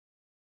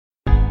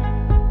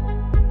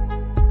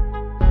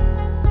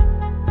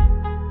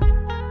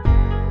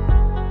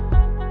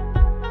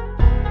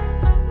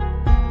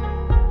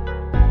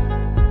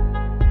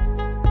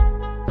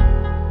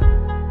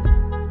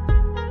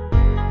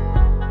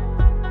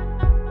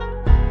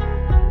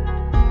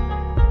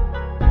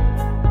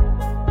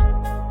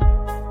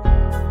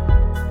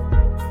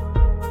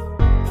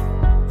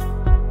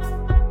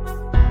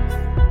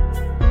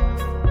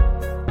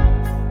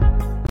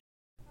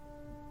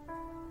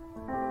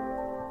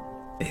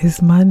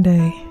It's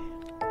Monday.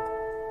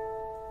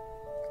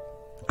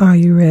 Are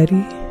you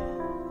ready?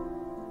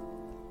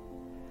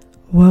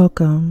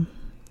 Welcome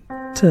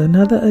to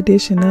another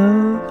edition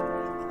of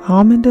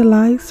Almond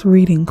Delights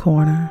Reading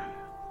Corner.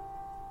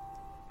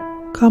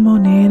 Come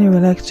on in and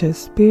relax your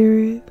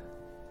spirit,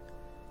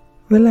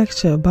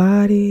 relax your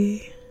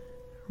body,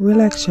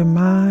 relax your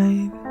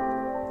mind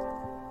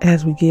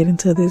as we get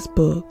into this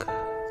book.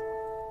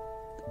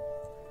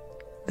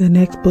 The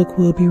next book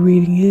we'll be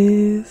reading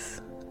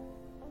is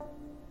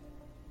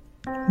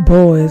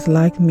Boys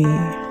Like Me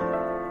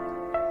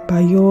by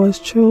yours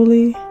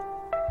truly,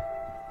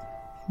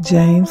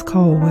 James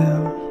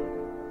Caldwell.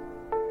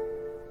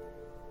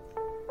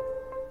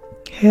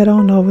 Head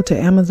on over to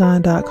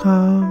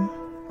Amazon.com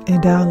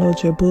and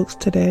download your books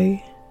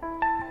today.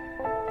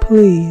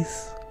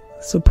 Please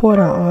support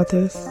our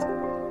authors.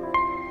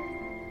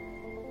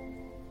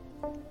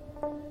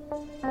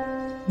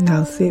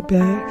 Now sit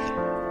back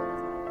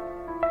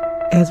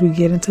as we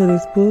get into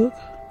this book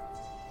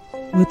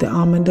with the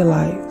Almond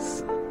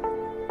Delights.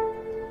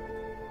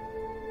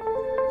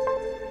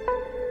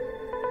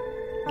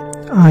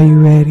 Are you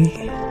ready?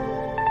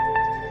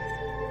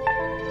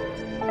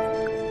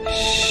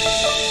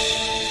 Shh.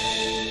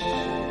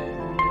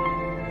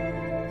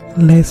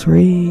 Let's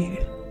read.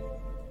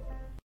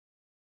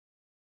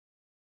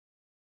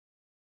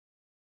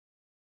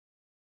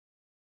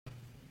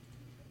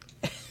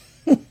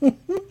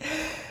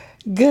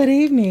 Good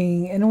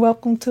evening and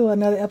welcome to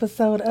another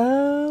episode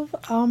of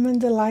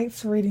Almond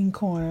Delights Reading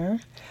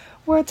Corner,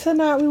 where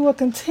tonight we will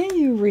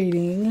continue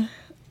reading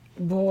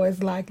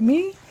Boys Like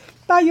Me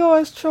by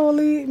yours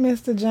truly,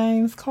 Mr.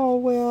 James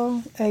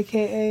Caldwell,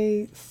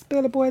 aka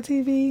Spilly Boy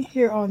TV,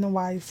 here on the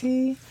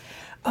YT.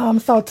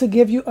 So to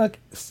give you a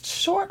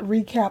short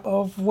recap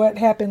of what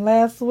happened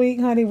last week,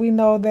 honey, we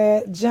know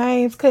that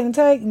James couldn't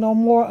take no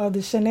more of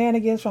the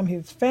shenanigans from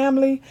his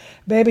family.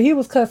 Baby, he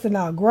was cussing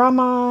out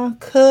grandma,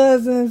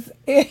 cousins.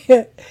 He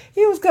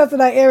was cussing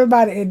out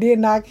everybody and did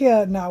not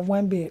care not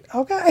one bit,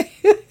 okay?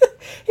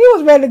 He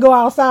was ready to go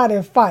outside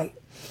and fight.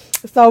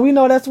 So we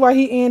know that's where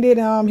he ended.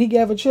 He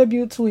gave a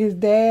tribute to his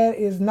dad.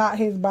 Is not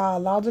his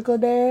biological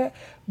dad,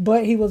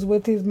 but he was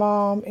with his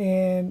mom,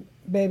 and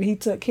baby, he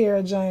took care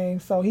of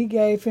James. So he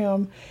gave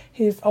him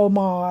his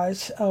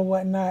homage or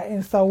whatnot.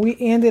 And so we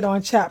ended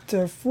on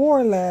chapter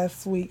 4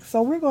 last week.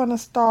 So we're going to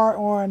start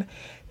on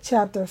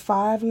chapter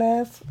 5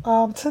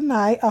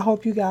 tonight. I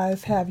hope you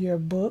guys have your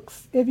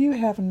books. If you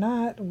have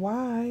not,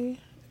 why?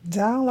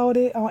 Download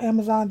it on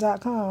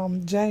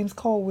Amazon.com. James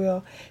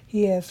Caldwell.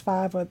 He has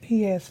five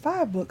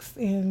books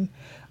in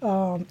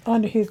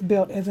under his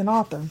belt as an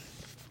author.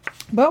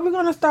 But we're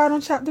gonna start on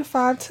chapter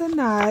 5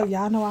 tonight.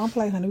 Y'all know I don't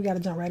play, honey. We gotta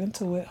jump right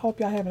into it. Hope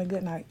y'all having a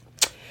good night.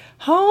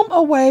 Home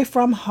away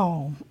from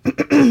home.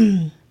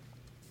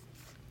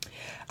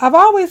 I've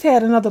always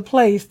had another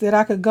place that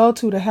I could go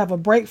to have a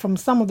break from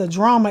some of the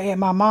drama at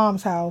my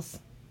mom's house.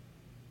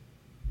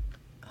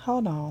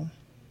 Hold on.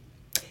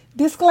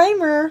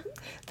 Disclaimer,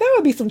 there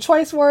will be some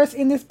choice words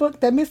in this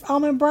book that Miss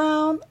Almond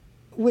Brown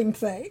wouldn't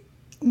say.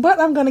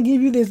 But I'm going to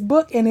give you this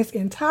book in its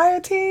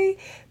entirety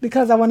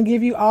because I want to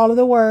give you all of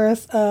the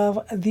words of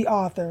the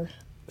author.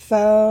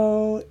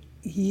 So,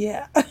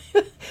 yeah.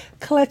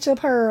 Clutch your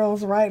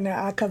pearls right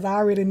now because I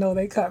already know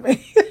they're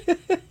coming.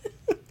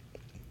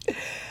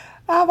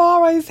 I've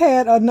always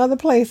had another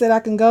place that I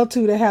can go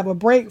to have a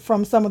break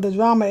from some of the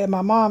drama at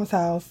my mom's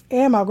house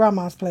and my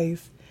grandma's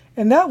place.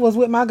 And that was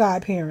with my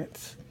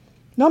godparents.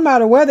 No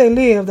matter where they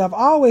lived, I've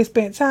always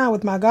spent time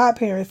with my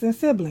godparents and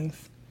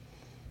siblings.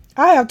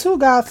 I have 2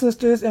 god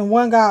sisters and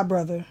 1 god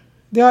brother.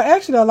 They are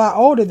actually a lot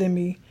older than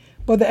me,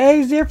 but the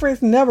age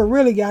difference never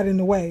really got in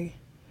the way.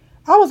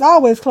 I was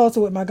always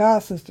closer with my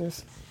god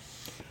sisters.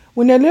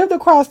 When they lived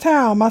across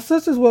town, my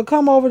sisters would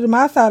come over to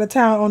my side of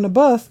town on the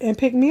bus and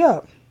pick me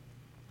up.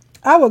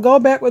 I would go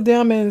back with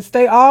them and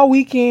stay all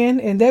weekend,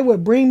 and they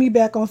would bring me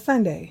back on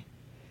Sunday.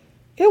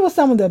 It was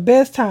some of the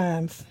best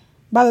times.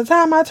 By the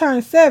time I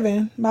turned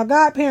 7, my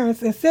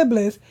godparents and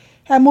siblings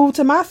had moved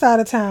to my side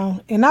of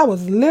town, and I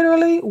was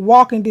literally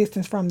walking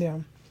distance from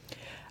them.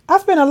 I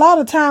spent a lot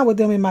of time with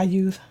them in my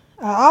youth.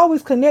 I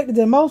always connected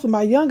the most with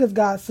my youngest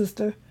god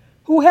sister,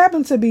 who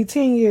happened to be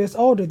 10 years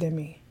older than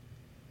me.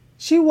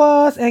 She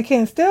was and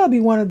can still be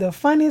one of the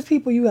funniest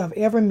people you have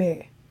ever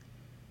met.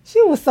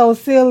 She was so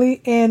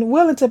silly and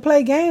willing to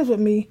play games with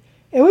me,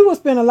 and we would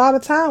spend a lot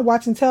of time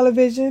watching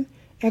television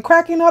and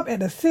cracking up at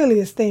the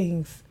silliest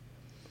things.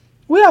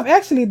 We have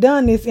actually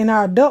done this in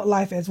our adult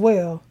life as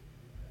well.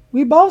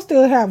 We both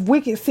still have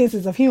wicked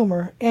senses of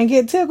humor and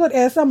get tickled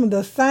at some of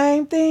the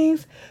same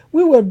things.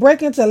 We would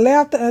break into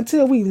laughter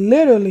until we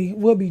literally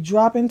would be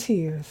dropping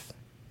tears.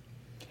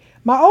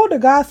 My older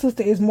god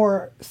sister is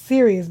more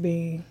serious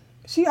being.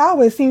 She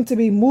always seemed to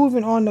be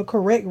moving on the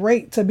correct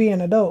rate to be an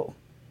adult.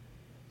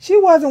 She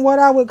wasn't what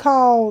I would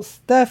call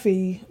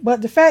stuffy,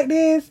 but the fact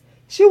is,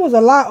 she was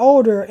a lot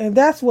older and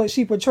that's what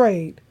she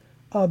portrayed,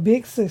 a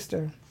big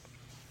sister.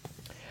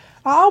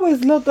 I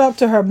always looked up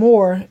to her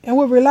more and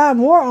would rely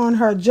more on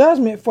her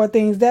judgment for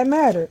things that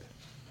mattered.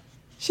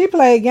 She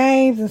played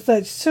games and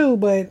such too,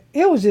 but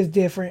it was just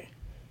different.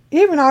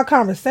 Even our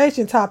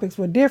conversation topics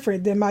were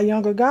different than my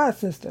younger god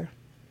sister.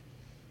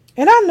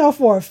 And I know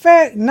for a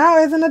fact now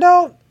as an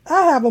adult,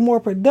 I have a more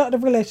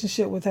productive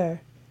relationship with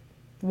her.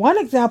 One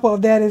example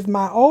of that is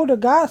my older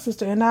god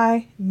sister and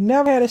I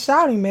never had a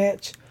shouting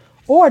match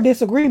or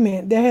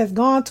disagreement that has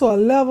gone to a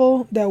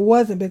level that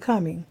wasn't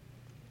becoming.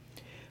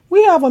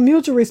 We have a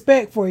mutual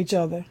respect for each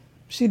other.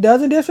 She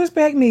doesn't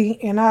disrespect me,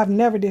 and I've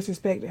never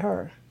disrespected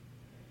her.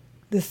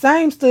 The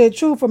same stood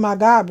true for my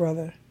god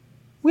brother.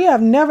 We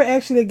have never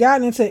actually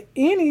gotten into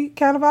any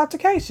kind of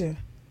altercation.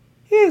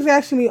 He is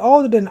actually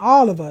older than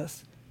all of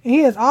us, and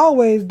he is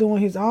always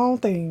doing his own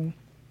thing.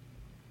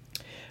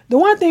 The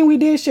one thing we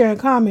did share in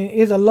common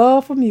is a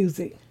love for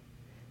music,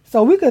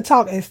 so we could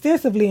talk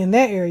extensively in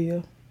that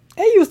area.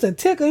 It used to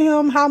tickle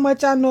him how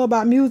much I know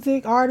about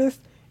music,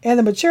 artists, and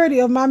the maturity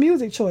of my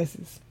music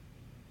choices.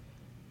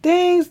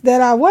 Things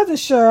that I wasn't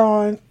sure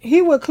on,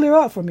 he would clear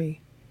up for me.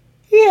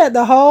 He had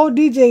the whole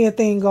DJing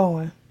thing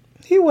going.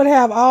 He would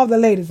have all the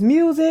latest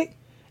music,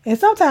 and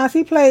sometimes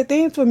he played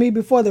things for me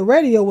before the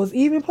radio was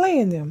even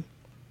playing them.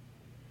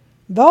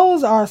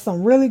 Those are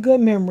some really good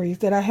memories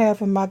that I have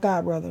from my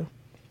godbrother.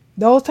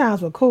 Those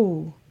times were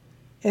cool,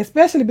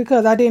 especially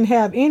because I didn't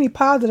have any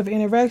positive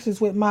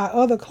interactions with my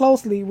other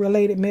closely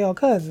related male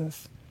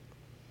cousins.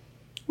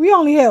 We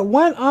only had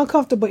one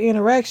uncomfortable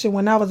interaction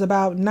when I was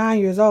about 9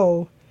 years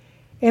old,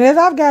 and as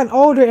I've gotten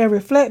older and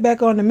reflect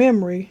back on the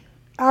memory,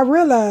 I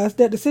realized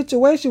that the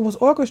situation was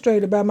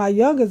orchestrated by my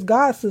youngest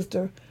god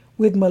sister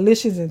with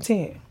malicious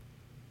intent.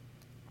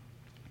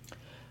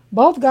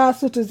 Both god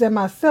sisters and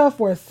myself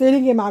were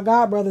sitting in my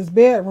godbrother's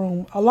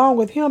bedroom along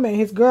with him and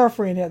his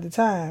girlfriend at the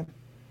time.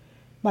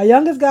 My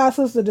youngest god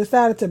sister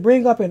decided to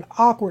bring up an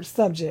awkward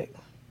subject.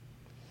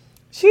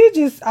 She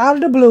just out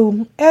of the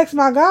blue asked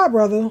my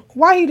godbrother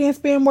why he didn't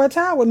spend more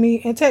time with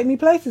me and take me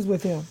places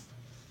with him.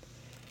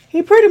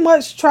 He pretty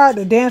much tried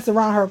to dance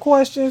around her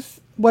questions,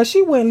 but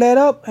she wouldn't let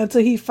up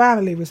until he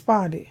finally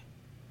responded.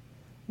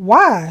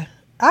 Why?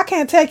 I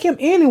can't take him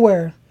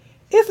anywhere.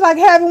 It's like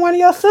having one of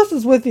your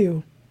sisters with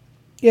you.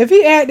 If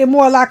he acted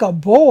more like a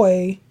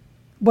boy,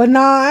 but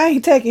nah, I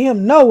ain't taking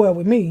him nowhere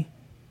with me.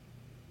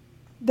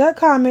 That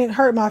comment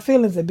hurt my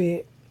feelings a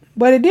bit,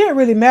 but it didn't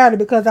really matter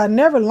because I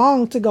never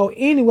longed to go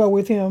anywhere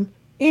with him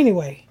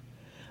anyway.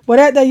 But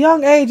at that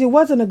young age, it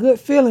wasn't a good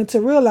feeling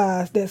to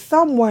realize that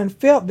someone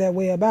felt that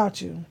way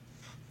about you.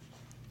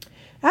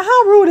 And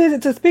how rude is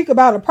it to speak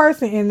about a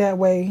person in that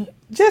way,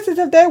 just as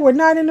if they were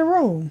not in the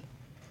room?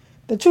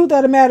 The truth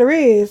of the matter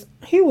is,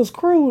 he was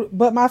crude,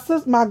 but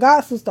my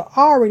god sister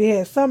already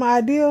had some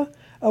idea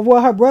of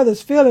what her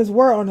brother's feelings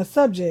were on the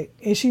subject,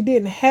 and she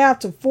didn't have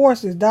to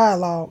force this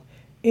dialogue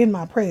in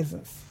my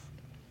presence.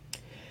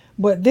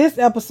 But this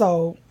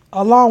episode,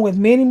 along with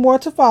many more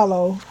to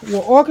follow, were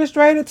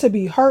orchestrated to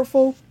be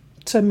hurtful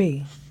to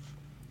me.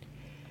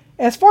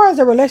 As far as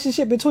the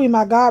relationship between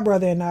my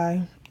godbrother and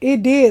I,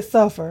 it did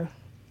suffer.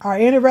 Our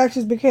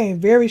interactions became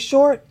very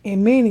short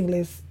and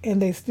meaningless,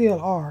 and they still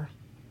are.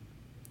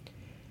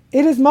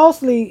 It is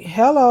mostly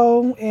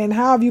hello and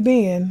how have you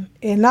been,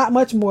 and not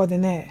much more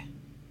than that.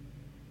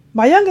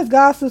 My youngest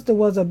god sister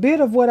was a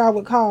bit of what I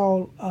would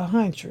call a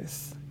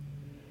huntress.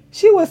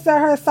 She would set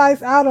her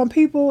sights out on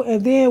people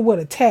and then would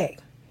attack.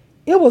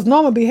 It was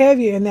normal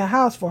behavior in their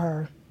house for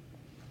her.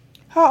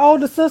 Her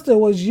older sister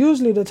was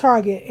usually the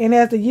target, and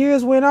as the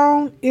years went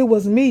on, it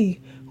was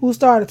me who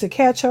started to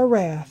catch her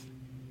wrath.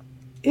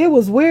 It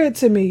was weird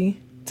to me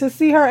to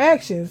see her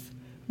actions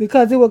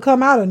because it would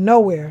come out of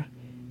nowhere.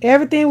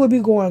 Everything would be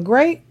going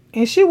great,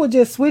 and she would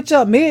just switch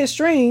up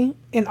midstream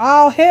and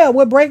all hell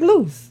would break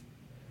loose.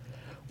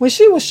 When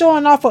she was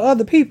showing off for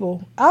other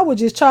people, I would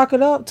just chalk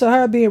it up to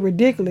her being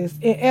ridiculous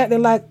and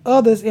acting like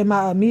others in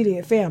my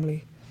immediate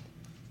family.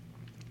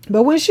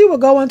 But when she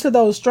would go into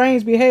those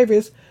strange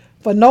behaviors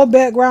for no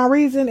background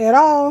reason at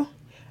all,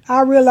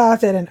 I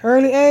realized at an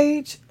early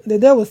age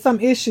that there was some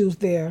issues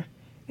there,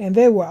 and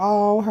they were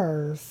all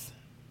hers.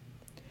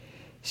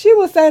 She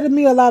would say to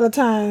me a lot of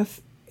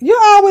times,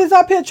 "You're always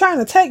up here trying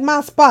to take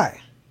my spot."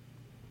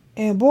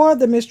 And boy,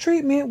 the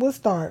mistreatment would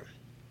start.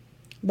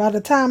 By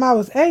the time I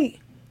was 8,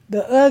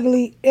 the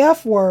ugly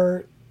F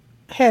word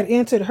had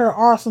entered her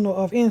arsenal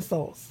of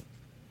insults.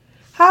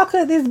 How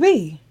could this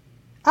be?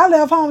 I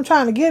left home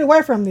trying to get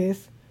away from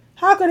this.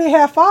 How could it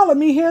have followed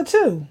me here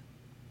too?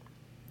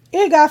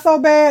 It got so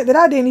bad that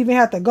I didn't even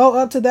have to go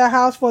up to their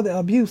house for the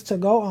abuse to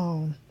go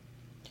on.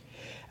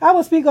 I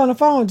would speak on the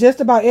phone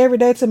just about every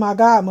day to my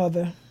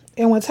godmother,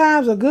 and when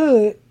times were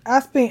good,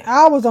 I spent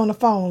hours on the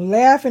phone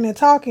laughing and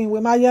talking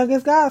with my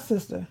youngest god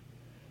sister.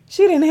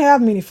 She didn't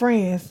have many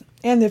friends,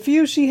 and the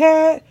few she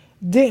had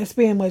didn't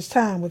spend much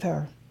time with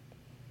her.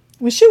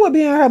 When she would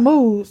be in her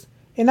moods,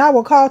 and I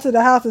would call to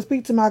the house to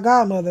speak to my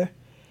godmother,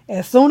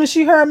 as soon as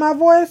she heard my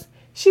voice,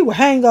 she would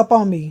hang up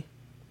on me.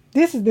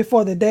 This is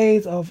before the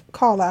days of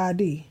caller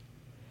ID.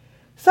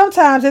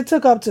 Sometimes it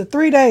took up to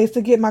 3 days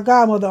to get my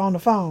godmother on the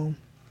phone.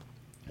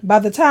 By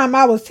the time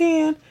I was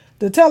 10,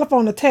 the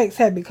telephone to text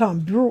had become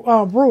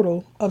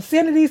brutal.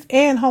 Obscenities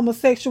and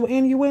homosexual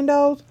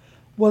innuendos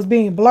was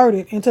being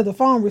blurted into the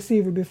phone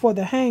receiver before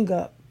the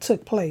hang-up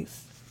took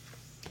place.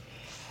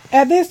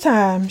 At this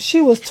time,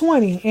 she was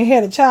 20 and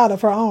had a child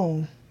of her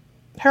own.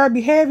 Her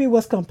behavior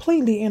was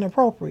completely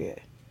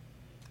inappropriate.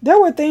 There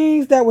were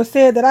things that were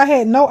said that I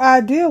had no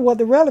idea what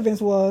the relevance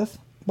was,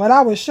 but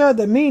I was sure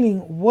the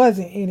meaning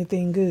wasn't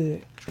anything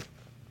good.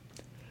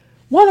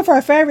 One of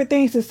her favorite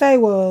things to say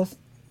was,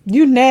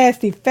 "You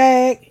nasty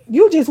fag,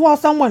 you just want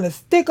someone to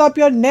stick up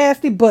your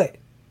nasty butt."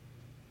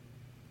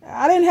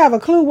 I didn't have a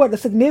clue what the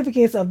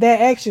significance of that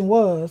action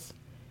was.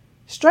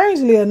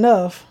 Strangely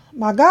enough,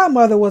 my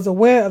godmother was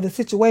aware of the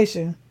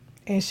situation,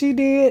 and she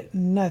did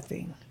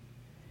nothing.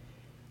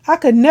 I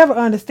could never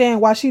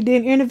understand why she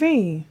didn't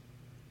intervene.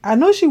 I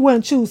knew she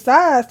wouldn't choose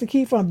sides to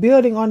keep from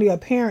building on the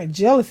apparent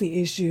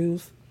jealousy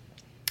issues.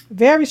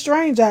 Very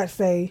strange, I'd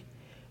say,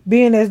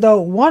 being as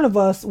though one of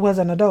us was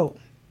an adult.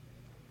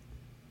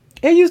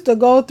 It used to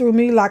go through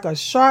me like a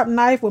sharp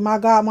knife when my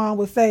godmom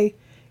would say,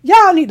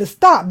 "Y'all need to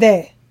stop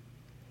that."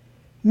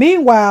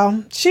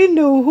 Meanwhile, she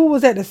knew who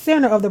was at the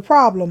center of the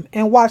problem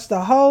and watched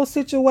the whole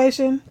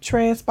situation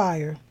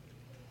transpire.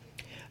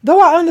 Though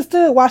I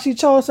understood why she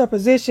chose her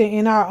position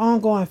in our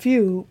ongoing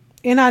feud,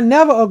 and I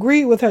never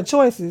agreed with her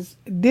choices,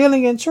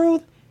 dealing in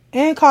truth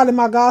and calling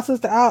my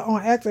godsister out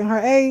on acting her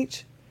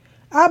age,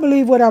 I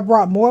believe would have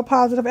brought more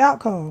positive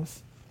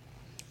outcomes.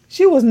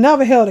 She was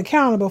never held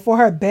accountable for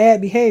her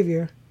bad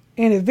behavior,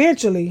 and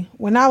eventually,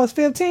 when I was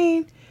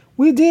 15,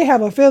 we did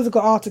have a physical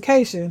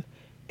altercation,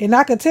 and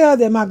I could tell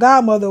that my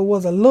godmother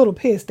was a little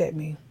pissed at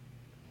me.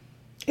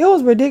 It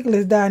was a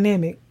ridiculous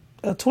dynamic.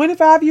 A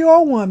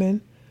 25-year-old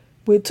woman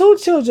with 2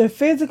 children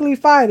physically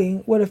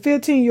fighting with a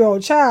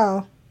 15-year-old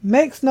child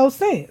makes no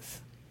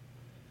sense.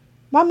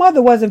 My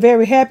mother wasn't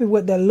very happy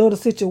with that little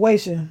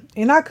situation,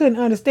 and I couldn't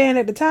understand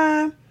at the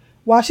time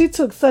why she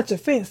took such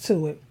offense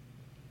to it.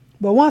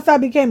 But once I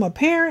became a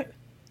parent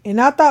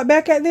and I thought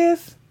back at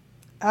this,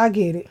 I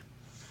get it.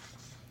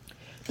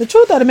 The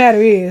truth of the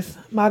matter is,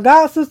 my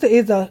godsister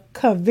is a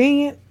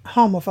convenient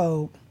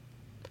homophobe.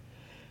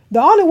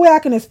 The only way I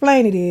can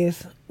explain it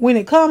is, when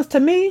it comes to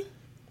me,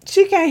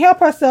 she can't help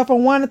herself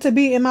from wanting to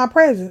be in my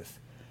presence,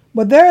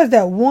 but there is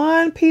that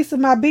one piece of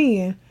my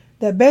being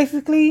that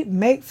basically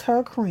makes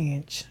her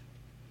cringe.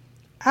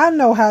 I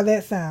know how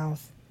that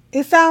sounds.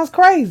 It sounds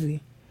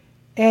crazy,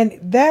 and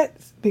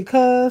that's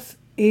because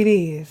it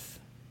is.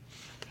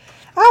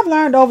 I've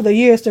learned over the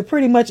years to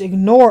pretty much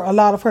ignore a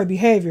lot of her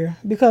behavior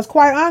because,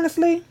 quite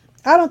honestly,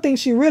 I don't think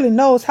she really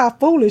knows how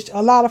foolish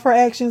a lot of her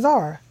actions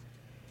are.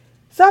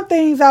 Some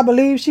things I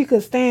believe she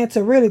could stand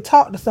to really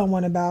talk to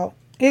someone about.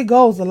 It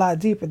goes a lot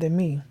deeper than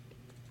me.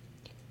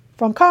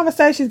 From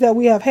conversations that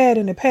we have had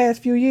in the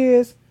past few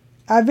years,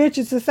 I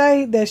venture to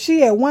say that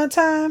she at one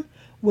time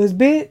was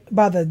bit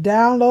by the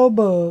download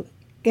bug,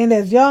 and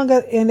as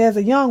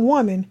a young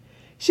woman,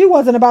 she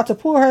wasn't about to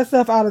pull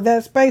herself out of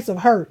that space of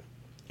hurt.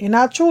 And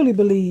I truly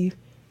believe,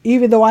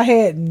 even though it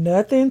had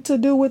nothing to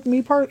do with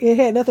me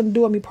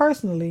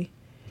personally,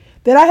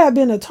 that I have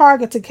been a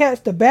target to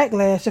catch the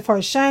backlash of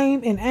her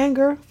shame and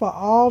anger for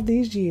all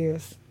these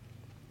years.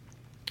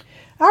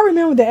 I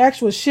remember the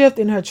actual shift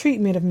in her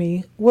treatment of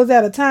me was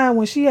at a time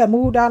when she had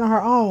moved out on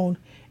her own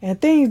and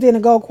things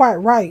didn't go quite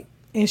right,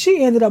 and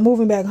she ended up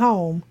moving back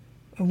home.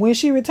 And when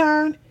she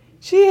returned,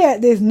 she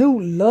had this new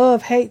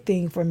love-hate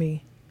thing for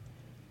me.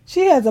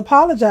 She has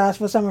apologized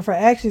for some of her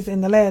actions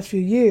in the last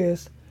few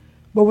years,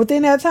 but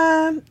within that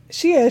time,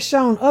 she has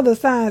shown other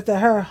signs that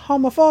her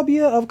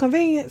homophobia of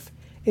convenience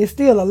is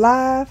still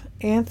alive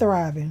and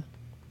thriving.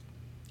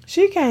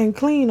 She came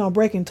clean on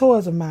breaking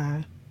toys of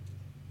mine.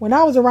 When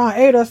I was around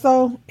 8 or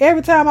so,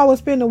 every time I would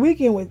spend the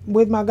weekend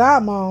with my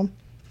godmom,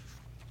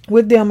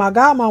 my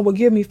godmom would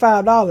give me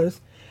 $5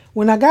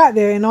 when I got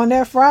there, and on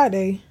that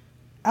Friday,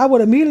 I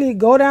would immediately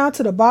go down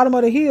to the bottom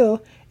of the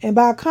hill and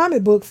buy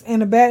comic books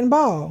and a bat and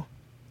ball.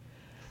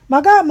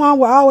 My godmom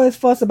would always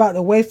fuss about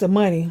the waste of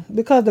money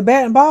because the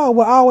bat and ball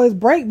would always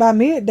break by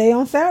midday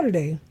on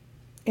Saturday.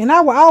 And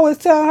I would always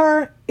tell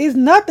her, it's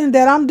nothing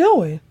that I'm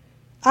doing.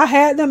 I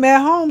had them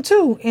at home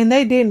too, and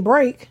they didn't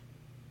break.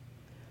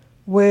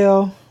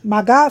 Well,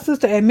 my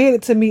godsister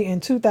admitted to me in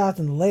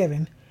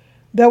 2011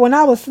 that when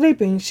I was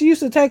sleeping, she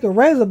used to take a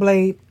razor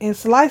blade and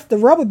slice the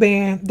rubber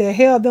band that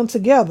held them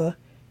together,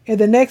 and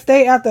the next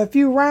day after a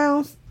few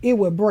rounds, it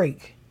would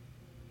break.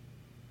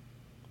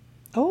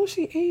 Oh,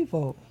 she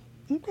evil.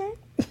 Okay.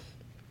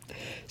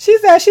 She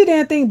said she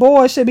didn't think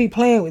boys should be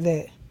playing with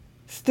that.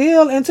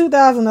 Still in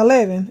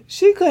 2011,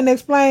 she couldn't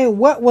explain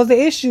what was the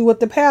issue with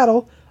the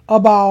paddle, a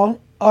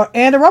ball,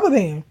 and a rubber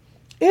band.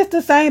 It's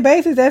the same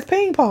basis as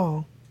ping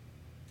pong.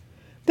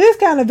 This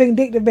kind of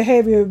vindictive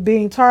behavior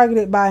being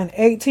targeted by an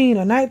 18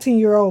 or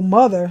 19-year-old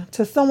mother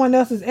to someone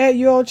else's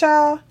 8-year-old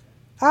child,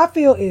 I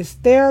feel is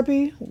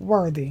therapy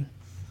worthy.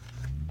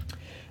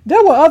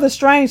 There were other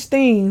strange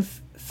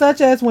things,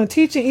 such as when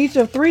teaching each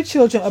of 3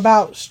 children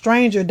about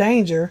stranger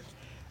danger,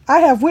 I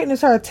have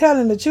witnessed her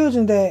telling the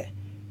children that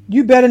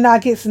you better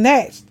not get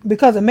snatched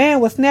because a man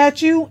will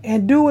snatch you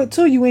and do it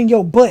to you in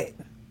your butt.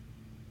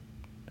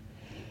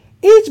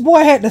 Each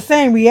boy had the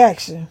same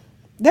reaction.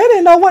 They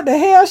didn't know what the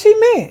hell she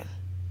meant.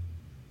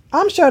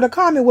 I'm sure the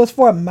comment was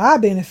for my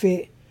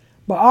benefit,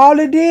 but all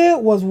it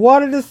did was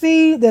water the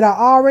seed that I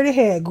already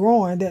had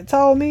growing that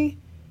told me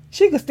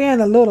she could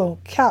stand a little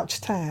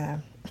couch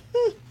time.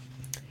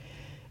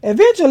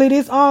 Eventually,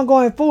 this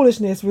ongoing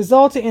foolishness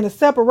resulted in a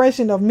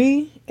separation of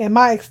me and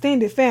my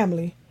extended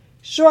family.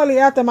 Shortly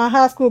after my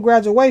high school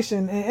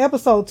graduation, an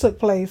episode took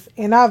place,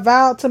 and I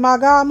vowed to my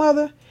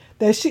godmother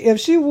that if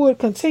she would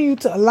continue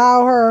to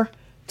allow her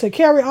to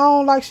carry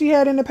on like she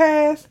had in the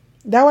past,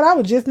 I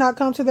would just not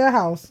come to their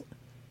house.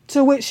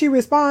 To which she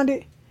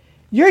responded,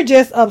 "You're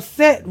just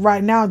upset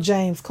right now,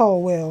 James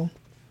Colwell."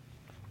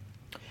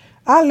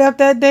 I left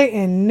that day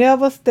and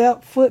never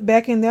stepped foot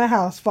back in their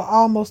house for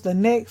almost the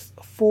next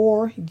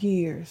 4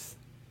 years.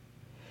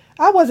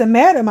 I wasn't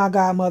mad at my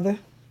godmother.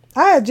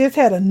 I had just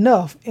had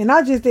enough, and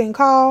I just didn't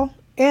call,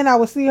 and I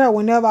would see her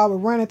whenever I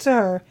would run into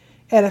her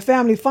at a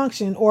family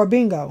function or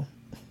bingo.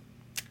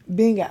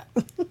 Bingo.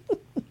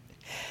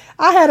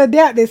 I had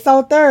adapted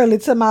so thoroughly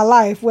to my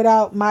life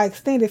without my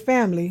extended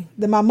family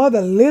that my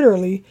mother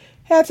literally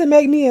had to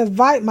make me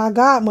invite my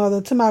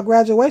godmother to my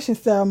graduation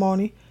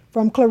ceremony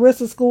from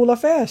Clarissa School of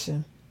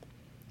Fashion.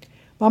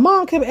 My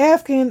mom kept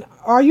asking,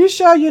 "Are you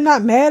sure you're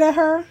not mad at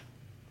her?"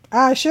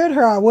 I assured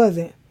her I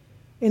wasn't,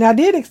 and I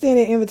did extend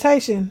an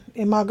invitation,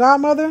 and my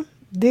godmother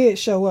did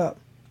show up.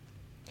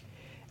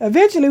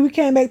 Eventually, we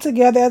came back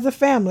together as a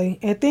family,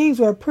 and things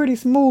were pretty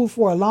smooth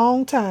for a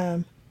long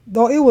time,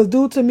 though it was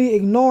due to me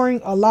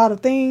ignoring a lot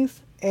of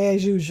things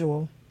as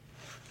usual.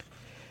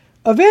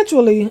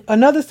 Eventually,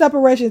 another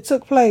separation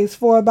took place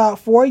for about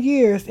 4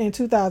 years in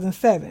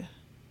 2007,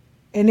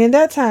 and in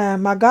that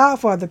time, my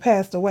godfather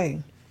passed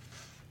away.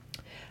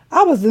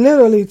 I was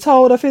literally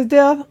told of his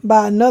death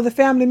by another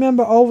family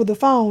member over the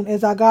phone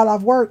as I got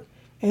off work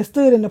and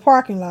stood in the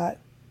parking lot,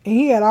 and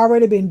he had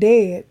already been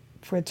dead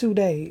for 2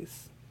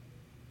 days.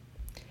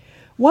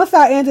 Once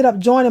I ended up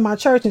joining my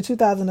church in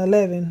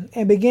 2011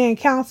 and began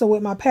counsel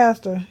with my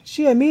pastor,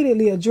 she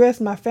immediately addressed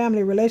my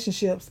family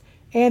relationships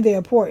and their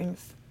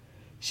importance.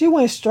 She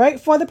went straight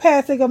for the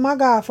passing of my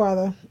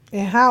godfather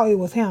and how it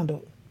was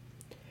handled.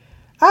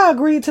 I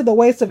agreed to the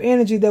waste of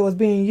energy that was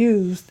being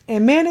used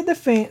and mended the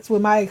fence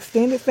with my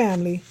extended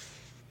family.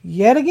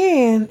 Yet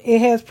again, it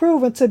has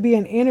proven to be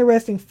an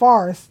interesting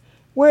farce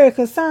where it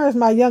concerns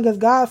my youngest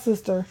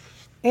godsister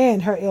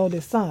and her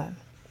eldest son.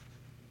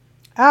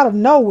 Out of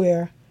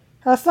nowhere,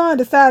 her son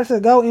decided to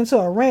go into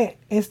a rant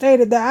and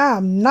stated that I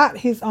am not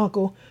his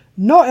uncle,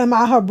 nor am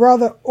I her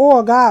brother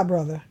or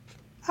godbrother.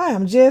 I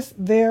am just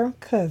their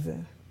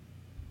cousin.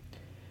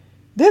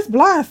 This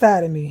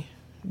blindsided me.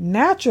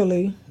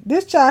 Naturally,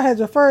 this child has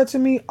referred to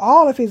me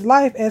all of his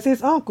life as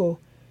his uncle,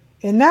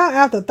 and now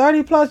after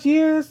 30 plus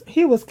years,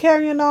 he was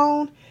carrying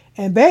on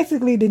and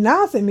basically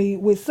denouncing me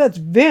with such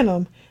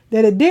venom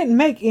that it didn't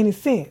make any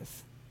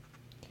sense.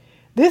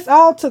 This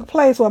all took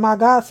place while my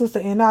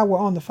godsister and I were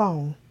on the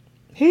phone.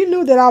 He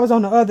knew that I was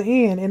on the other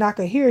end and I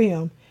could hear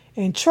him,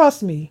 and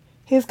trust me,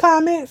 his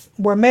comments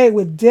were made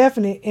with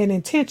definite and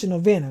intentional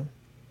venom.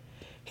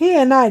 He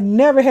and I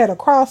never had a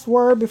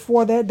crossword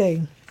before that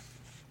day.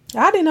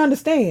 I didn't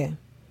understand,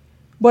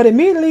 but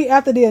immediately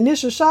after the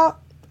initial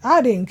shock,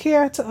 I didn't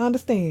care to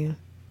understand.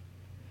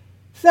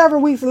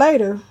 Several weeks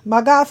later,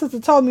 my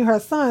godsister told me her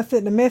son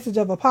sent a message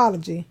of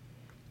apology,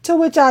 to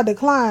which I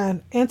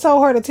declined and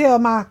told her to tell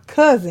my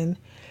cousin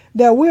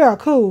that we are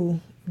cool,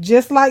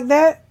 just like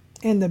that,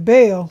 and the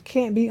bell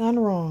can't be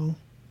unrung.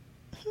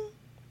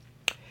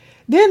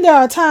 Then there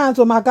are times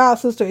when my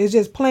godsister is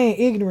just plain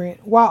ignorant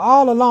while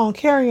all along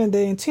carrying the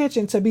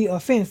intention to be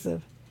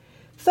offensive,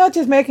 such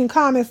as making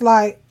comments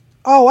like,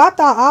 "Oh, I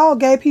thought all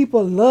gay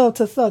people love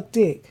to suck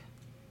dick."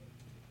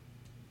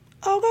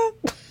 Okay.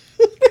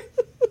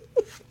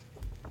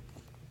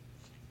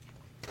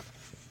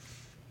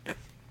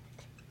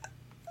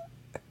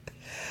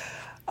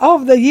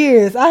 Over the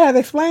years, I have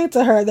explained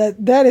to her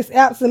that that is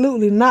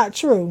absolutely not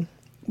true,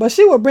 but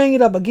she would bring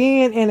it up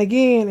again and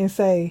again and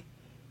say,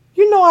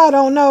 "You know I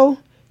don't know.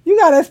 You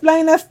gotta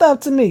explain that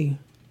stuff to me."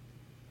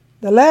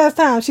 The last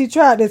time she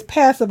tried this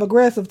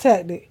passive-aggressive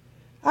tactic,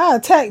 I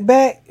attacked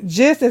back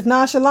just as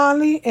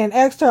nonchalantly and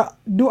asked her,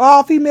 "Do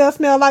all females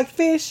smell like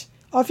fish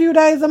a few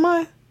days a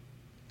month?"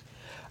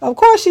 Of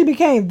course, she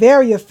became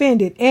very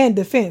offended and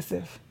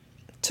defensive,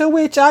 to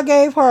which I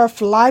gave her a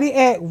flighty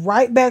act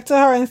right back to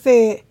her and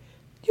said,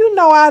 "You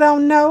know I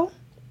don't know.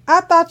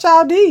 I thought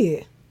y'all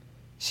did."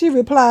 She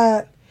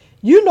replied,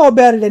 "You know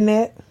better than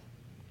that."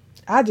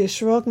 I just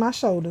shrugged my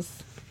shoulders.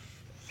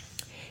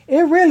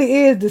 It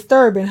really is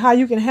disturbing how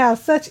you can have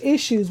such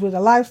issues with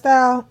a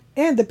lifestyle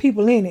and the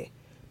people in it,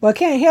 but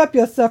can't help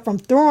yourself from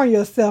throwing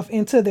yourself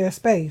into their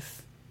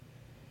space.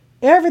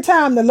 Every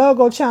time the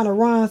Logo channel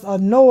runs a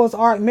Noah's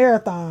Ark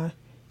marathon,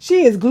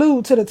 she is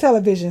glued to the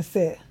television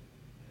set.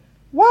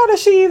 Why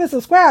does she even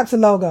subscribe to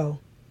Logo?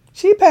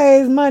 She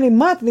pays money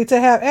monthly to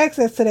have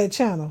access to that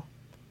channel.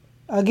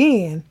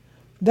 Again,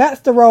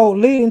 that's the road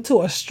leading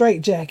to a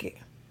straitjacket.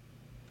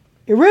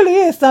 It really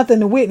is something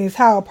to witness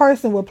how a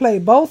person will play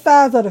both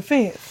sides of the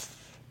fence,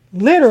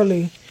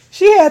 literally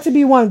She had to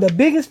be one of the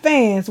biggest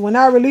fans when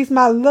I released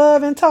my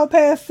Love and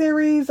Topaz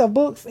series of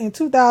books in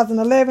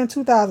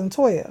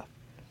 2011-2012.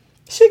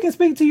 She can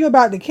speak to you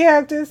about the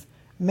characters,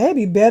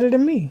 maybe better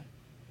than me,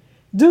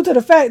 due to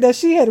the fact that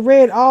she had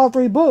read all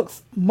three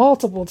books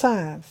multiple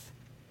times.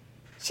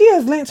 She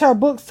has lent her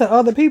books to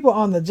other people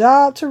on the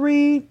job to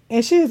read,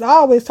 and she is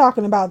always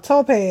talking about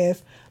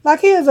Topaz like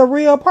he is a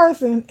real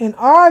person and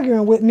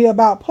arguing with me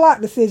about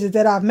plot decisions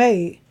that I've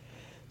made,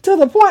 to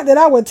the point that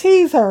I would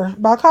tease her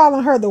by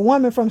calling her the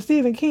woman from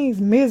Stephen King's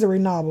Misery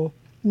novel.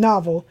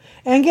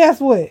 And guess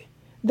what?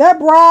 That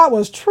broad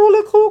was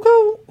truly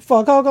cuckoo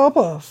for Cocoa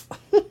Puffs.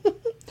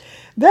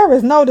 There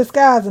is no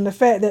disguising the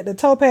fact that the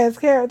Topaz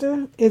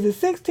character is a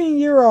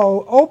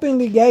 16-year-old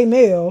openly gay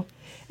male,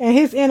 and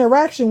his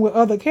interaction with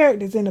other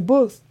characters in the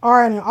books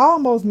are an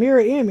almost mirror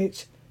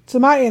image to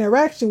my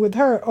interaction with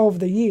her over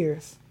the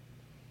years.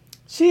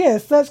 She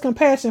has such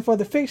compassion for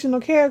the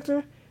fictional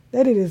character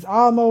that it is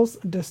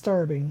almost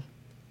disturbing.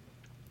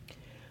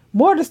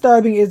 More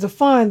disturbing is the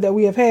fun that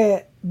we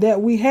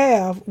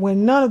have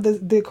when none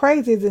of the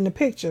crazy is in the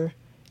picture,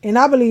 and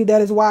I believe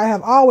that is why I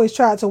have always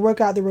tried to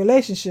work out the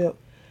relationship,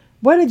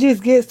 but it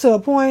just gets to a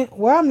point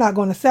where I'm not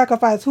going to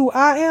sacrifice who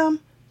I am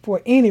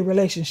for any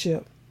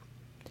relationship.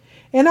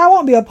 And I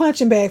won't be a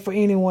punching bag for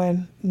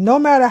anyone, no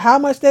matter how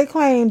much they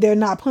claim they're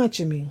not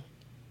punching me.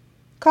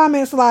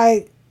 Comments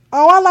like,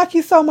 "Oh, I like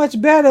you so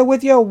much better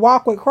with your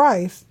walk with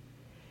Christ."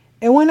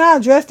 And when I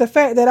addressed the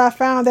fact that I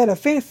found that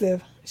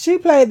offensive, she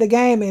played the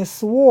game and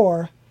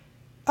swore,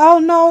 "Oh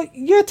no,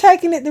 you're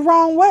taking it the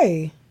wrong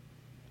way."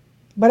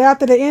 But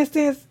after the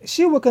instance,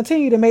 she would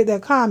continue to make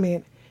that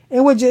comment and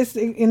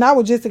I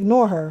would just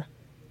ignore her.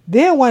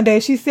 Then one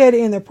day she said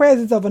it in the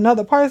presence of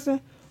another person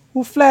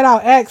who flat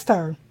out asked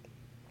her,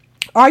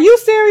 "Are you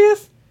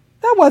serious?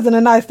 That wasn't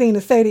a nice thing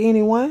to say to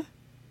anyone."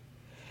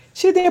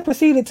 She then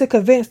proceeded to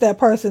convince that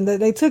person that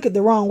they took it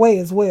the wrong way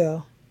as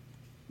well.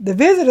 The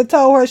visitor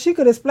told her she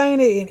could explain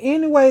it in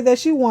any way that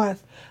she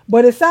wants,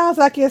 but it sounds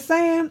like you're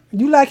saying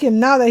you like him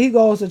now that he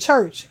goes to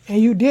church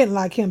and you didn't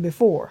like him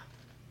before.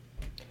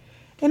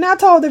 And I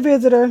told her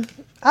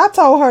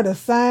the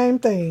same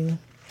thing.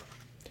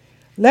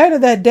 Later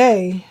that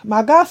day,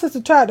 my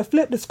godsister tried to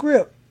flip the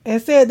script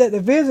and said that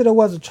the visitor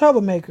was a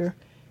troublemaker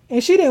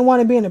and she didn't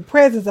want to be in the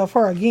presence of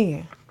her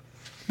again,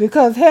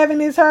 because heaven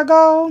is her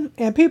goal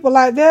and people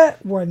like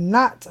that were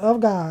not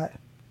of God.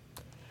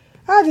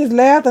 I just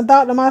laughed and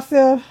thought to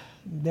myself,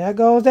 there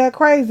goes that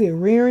crazy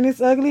rearing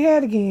its ugly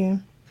head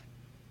again.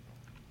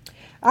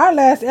 Our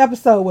last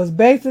episode was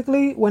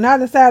basically when I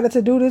decided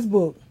to do this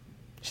book.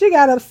 She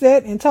got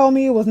upset and told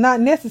me it was not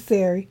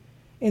necessary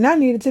and I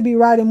needed to be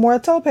writing more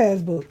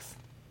Topaz books.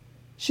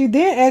 She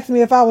then asked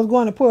me if I was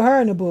going to put her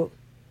in the book,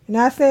 and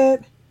I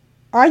said,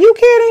 "Are you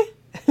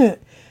kidding?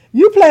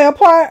 You play a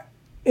part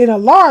in a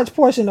large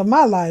portion of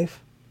my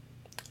life."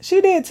 She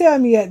did tell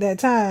me at that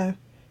time,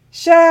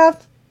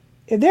 "Shaft,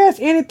 if there's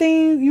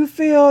anything you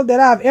feel that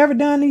I've ever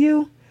done to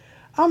you,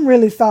 I'm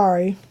really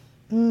sorry."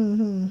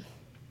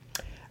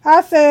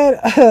 I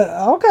said,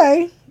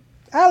 "Okay."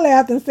 I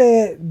laughed and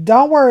said,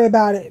 "Don't worry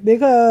about it,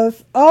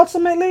 because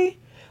ultimately,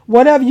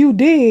 whatever you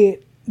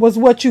did was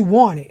what you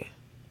wanted."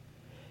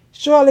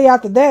 Shortly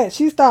after that,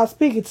 she stopped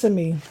speaking to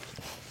me.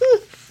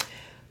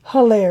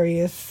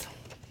 Hilarious.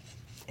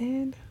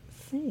 And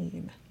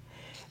scene.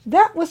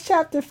 That was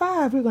chapter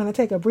 5. We're going to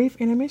take a brief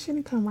intermission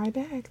and come right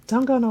back.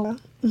 Don't go nowhere.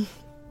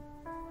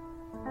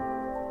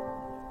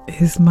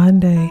 It's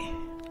Monday.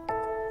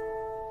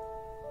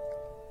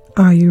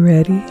 Are you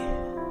ready?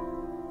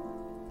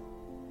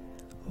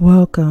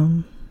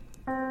 Welcome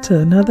to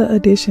another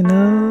edition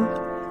of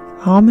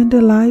Almond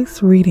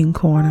Delights Reading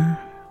Corner.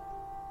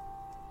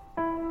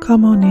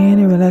 Come on in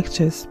and relax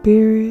your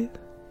spirit,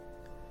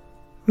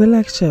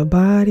 relax your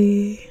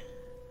body,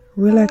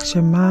 relax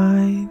your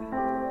mind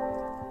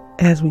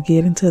as we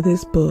get into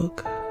this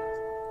book.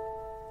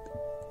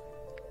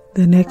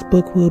 The next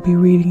book we'll be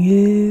reading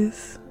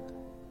is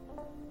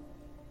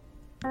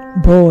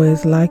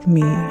Boys Like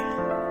Me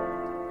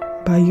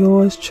by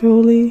yours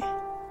truly,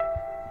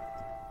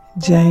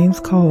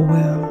 James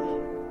Colwell.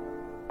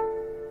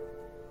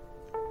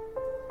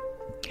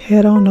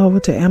 Head on over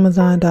to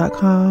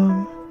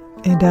Amazon.com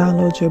and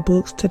download your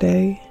books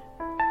today.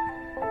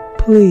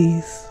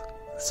 Please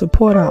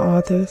support our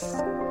authors.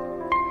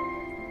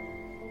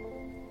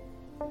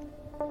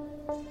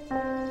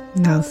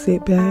 Now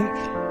sit back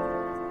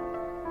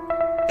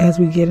as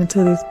we get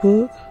into this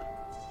book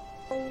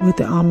with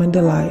the Almond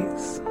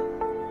Delights.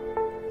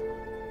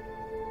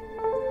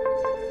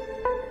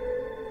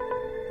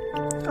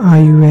 Are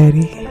you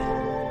ready?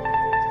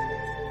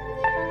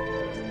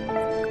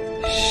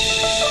 Shh.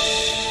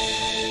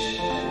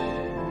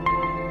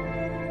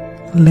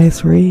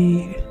 Let's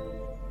read.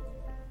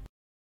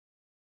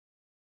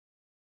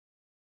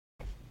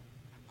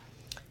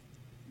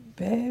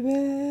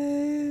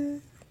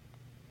 Baby,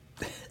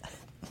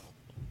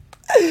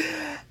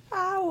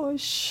 I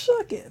was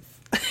shooketh.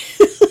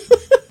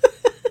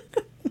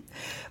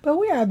 But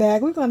we are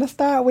back. We're going to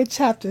start with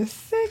chapter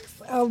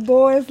 6 of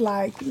Boys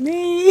Like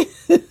Me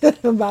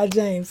by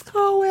James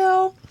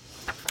Colwell.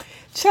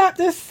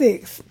 Chapter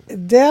 6.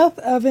 Death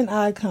of an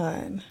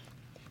Icon.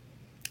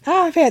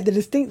 I have had the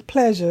distinct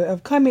pleasure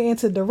of coming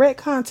into direct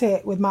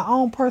contact with my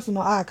own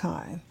personal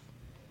icon.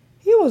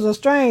 He was a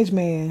strange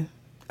man,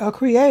 a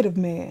creative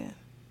man,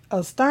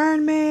 a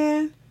stern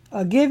man,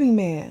 a giving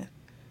man,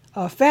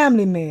 a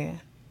family man,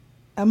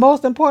 and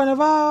most important of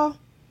all,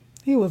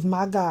 he was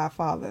my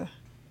godfather.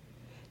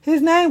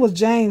 His name was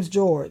James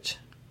George,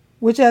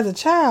 which as a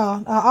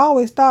child I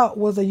always thought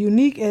was as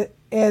unique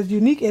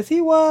as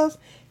he was.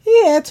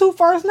 He had two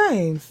first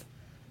names.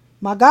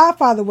 My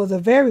godfather was a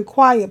very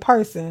quiet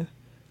person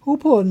who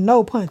pulled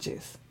no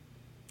punches.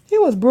 He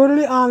was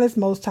brutally honest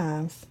most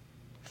times.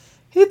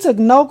 He took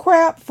no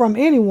crap from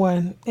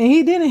anyone, and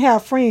he didn't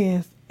have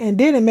friends and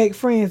didn't make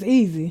friends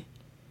easy.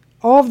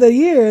 Over the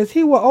years,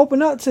 he would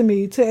open up to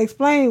me to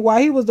explain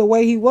why he was the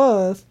way he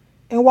was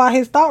and why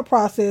his thought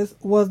process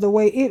was the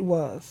way it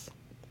was.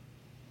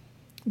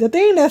 The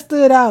thing that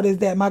stood out is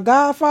that my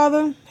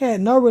godfather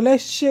had no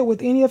relationship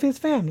with any of his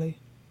family.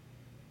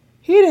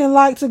 He didn't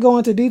like to go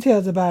into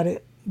details about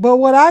it, but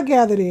what I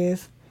gathered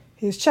is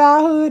his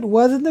childhood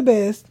wasn't the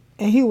best,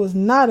 and he was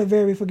not a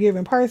very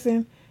forgiving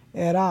person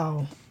at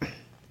all.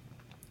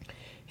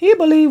 He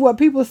believed what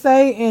people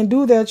say and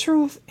do their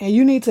truth, and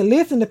you need to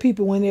listen to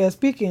people when they are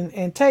speaking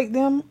and take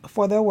them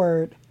for their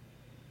word.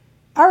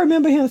 I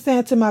remember him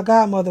saying to my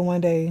godmother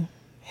one day,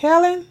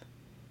 "Helen,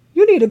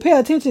 you need to pay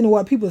attention to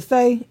what people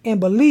say and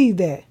believe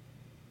that.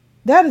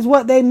 That is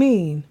what they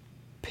mean,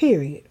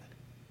 period."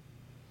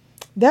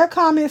 That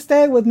comment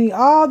stayed with me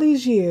all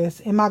these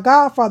years, and my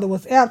godfather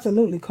was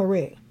absolutely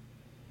correct.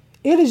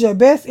 It is your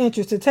best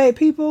interest to take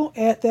people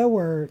at their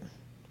word.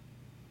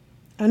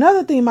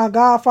 Another thing my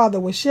godfather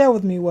would share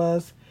with me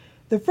was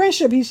the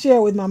friendship he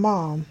shared with my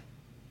mom.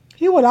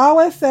 He would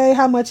always say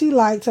how much he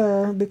liked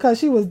her because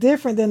she was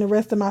different than the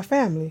rest of my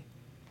family.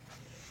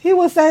 He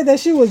would say that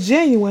she was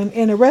genuine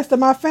and the rest of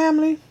my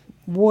family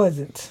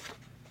wasn't.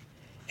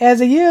 As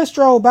the years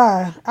strolled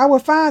by, I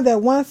would find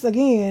that once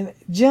again,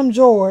 Jim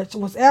George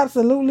was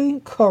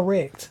absolutely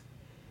correct.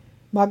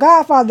 My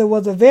godfather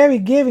was a very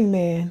giving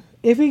man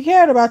if he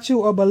cared about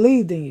you or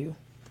believed in you.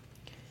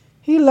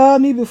 He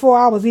loved me before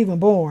I was even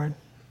born.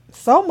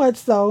 So much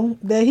so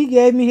that he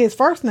gave me his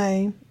first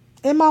name,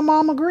 and my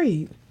mom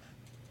agreed.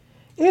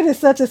 It is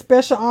such a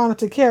special honor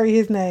to carry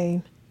his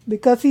name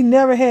because he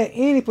never had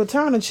any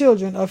paternal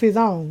children of his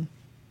own.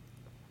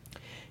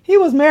 He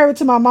was married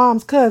to my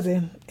mom's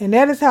cousin, and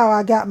that is how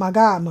I got my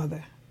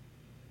godmother.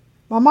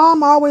 My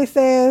mom always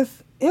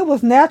says it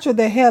was natural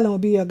that Helen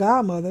would be a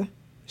godmother.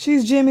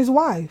 She's Jimmy's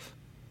wife,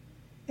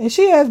 and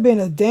she has been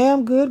a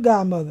damn good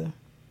godmother.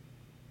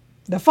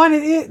 The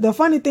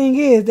funny thing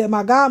is that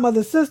my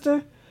godmother's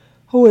sister,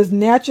 who is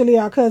naturally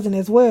our cousin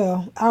as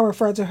well, I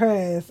refer to her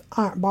as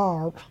Aunt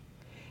Barb,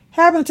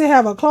 happened to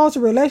have a closer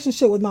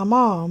relationship with my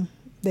mom.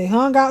 They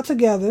hung out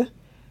together,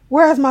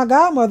 whereas my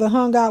godmother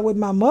hung out with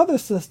my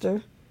mother's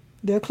sister.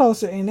 They're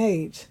closer in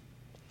age.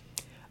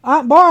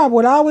 Aunt Barb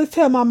would always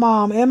tell my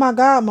mom and my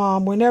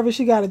godmom whenever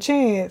she got a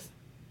chance,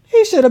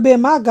 he should have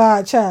been my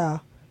godchild.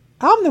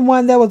 I'm the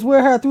one that was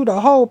with her through the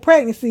whole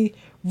pregnancy,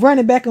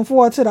 running back and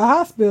forth to the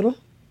hospital.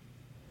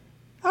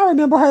 I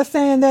remember her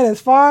saying that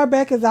as far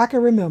back as I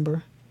can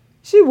remember.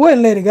 She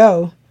wouldn't let it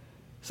go.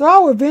 So I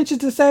would venture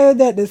to say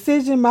that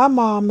decision my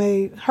mom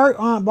made hurt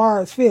Aunt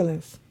Barb's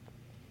feelings.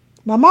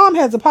 My mom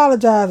has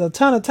apologized a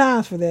ton of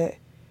times for that.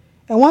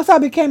 And once I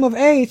became of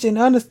age and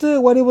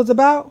understood what it was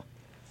about,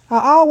 I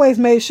always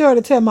made sure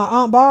to tell my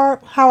Aunt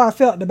Barb how I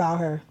felt about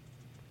her.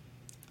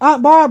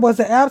 Aunt Barb was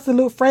an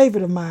absolute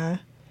favorite of mine.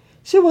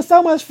 She was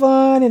so much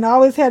fun and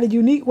always had a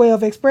unique way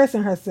of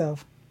expressing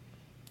herself.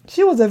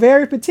 She was a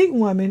very petite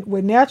woman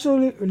with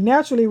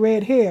naturally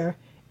red hair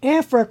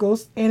and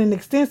freckles and an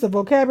extensive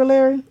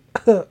vocabulary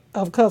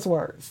of cuss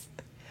words.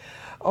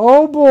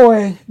 Oh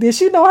boy, did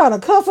she know how to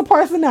cuss a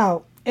person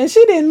out, and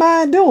she didn't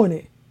mind doing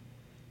it.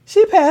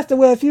 She passed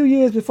away a few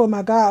years before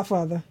my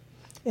godfather,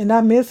 and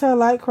I miss her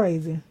like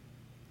crazy.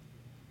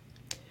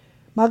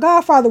 My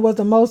godfather was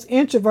the most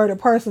introverted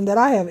person that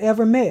I have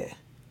ever met.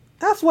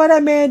 I swear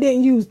that man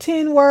didn't use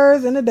 10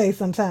 words in a day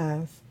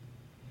sometimes.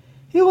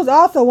 He was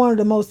also one of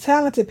the most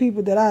talented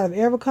people that I have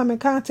ever come in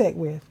contact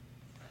with.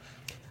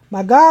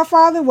 My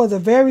godfather was a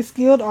very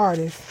skilled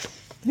artist.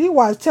 He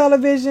watched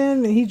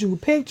television and he drew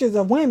pictures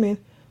of women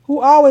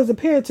who always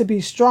appeared to be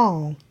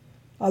strong.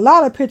 A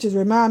lot of pictures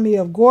remind me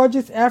of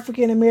gorgeous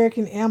African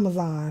American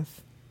Amazons.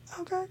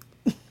 Okay.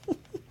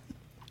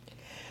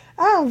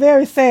 I am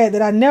very sad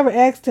that I never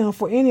asked him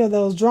for any of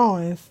those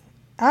drawings.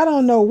 I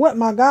don't know what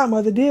my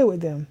godmother did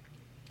with them.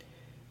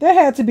 There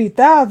had to be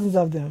thousands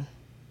of them.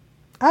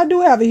 I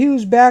do have a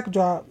huge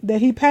backdrop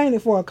that he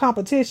painted for a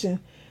competition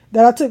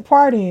that I took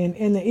part in,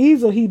 and the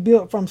easel he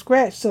built from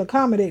scratch to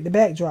accommodate the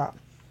backdrop.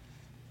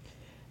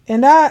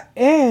 And I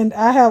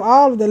have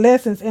all of the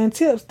lessons and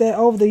tips that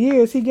over the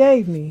years he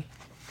gave me.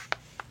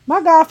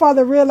 My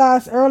godfather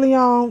realized early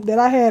on that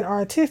I had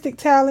artistic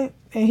talent,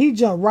 and he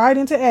jumped right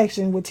into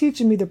action with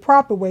teaching me the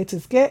proper way to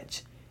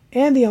sketch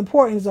and the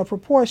importance of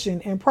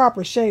proportion and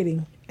proper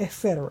shading,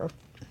 etc.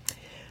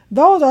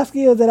 Those are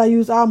skills that I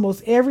use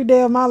almost every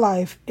day of my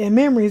life and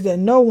memories that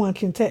no one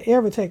can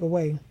ever take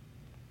away.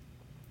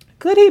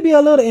 Could he be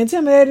a little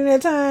intimidating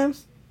at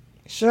times?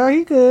 Sure,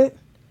 he could.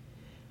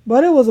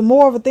 But it was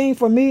more of a thing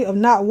for me of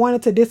not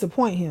wanting to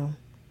disappoint him.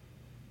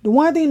 The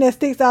one thing that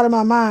sticks out of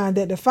my mind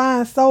that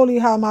defines solely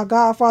how my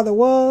godfather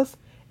was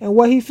and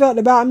what he felt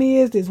about me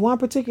is this one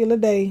particular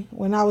day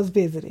when I was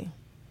visiting.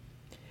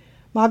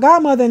 My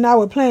godmother and I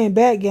were playing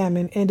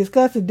backgammon and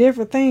discussing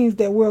different things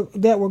that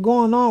were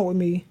going on with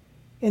me,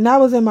 and I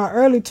was in my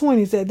early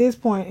 20s at this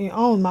point and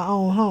owned my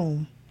own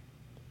home.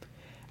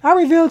 I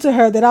revealed to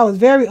her that I was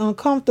very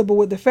uncomfortable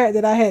with the fact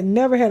that I had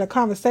never had a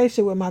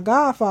conversation with my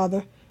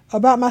godfather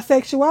about my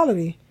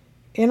sexuality,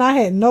 and I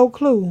had no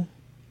clue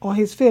on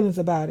his feelings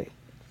about it.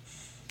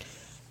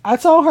 I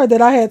told her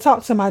that I had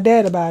talked to my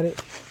dad about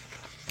it,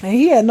 and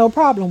he had no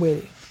problem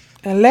with it,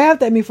 and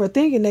laughed at me for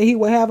thinking that he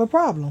would have a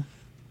problem.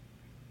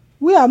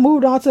 We had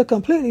moved on to a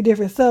completely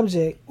different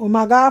subject when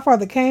my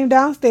godfather came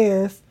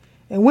downstairs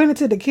and went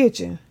into the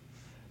kitchen.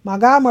 My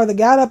godmother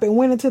got up and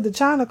went into the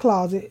china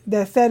closet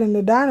that sat in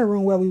the dining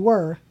room where we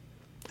were.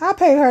 I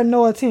paid her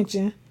no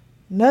attention.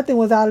 Nothing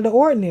was out of the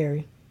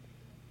ordinary.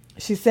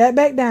 She sat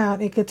back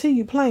down and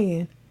continued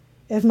playing.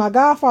 As my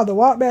godfather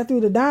walked back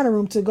through the dining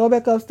room to go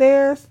back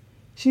upstairs,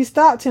 she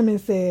stopped him and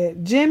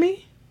said,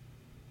 "Jimmy?"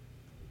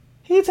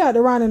 He turned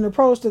around and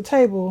approached the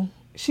table.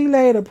 She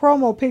laid a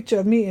promo picture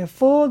of me in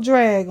full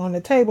drag on the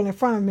table in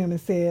front of him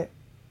and said,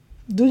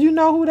 "Do you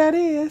know who that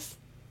is?"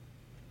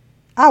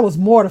 I was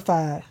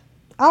mortified.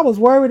 I was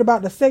worried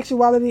about the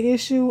sexuality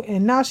issue,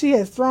 and now she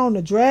has thrown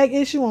the drag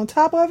issue on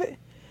top of it.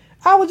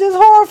 I was just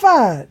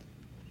horrified.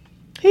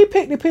 He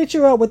picked the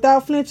picture up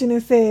without flinching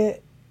and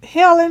said,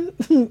 "Helen,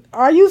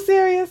 are you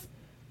serious?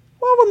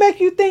 What would make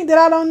you think that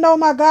I don't know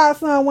my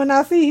godson when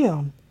I see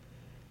him?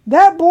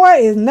 That boy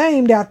is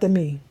named after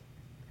me."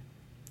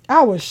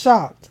 I was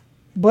shocked,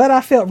 but I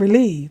felt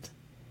relieved.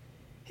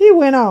 He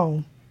went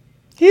on.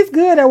 "He's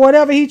good at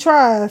whatever he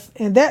tries,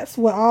 and that's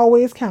what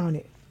always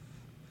counted."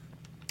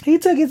 He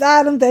took his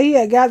items that he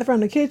had gathered from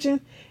the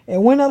kitchen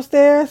and went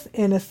upstairs,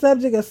 and the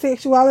subject of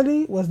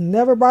sexuality was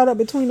never brought up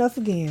between us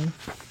again.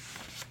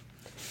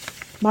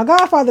 My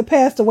godfather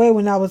passed away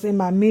when I was in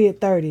my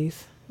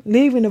mid-30s,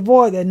 leaving a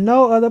void that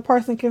no other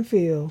person can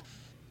fill.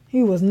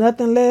 He was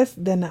nothing less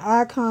than an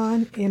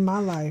icon in my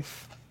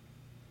life.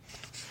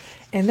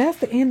 And that's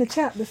the end of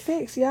chapter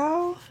 6,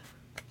 y'all.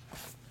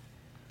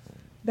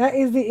 That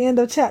is the end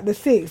of chapter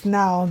 6.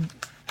 Now,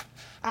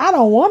 I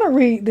don't want to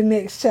read the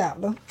next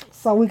chapter,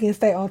 so we can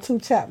stay on 2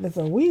 chapters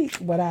a week,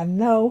 but I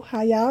know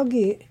how y'all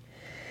get.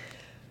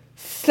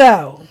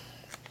 So,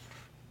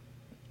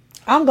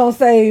 I'm going to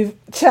save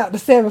chapter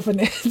 7 for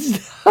next.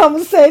 I'm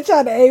going to save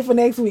chapter 8 for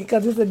next week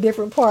because it's a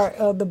different part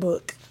of the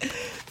book.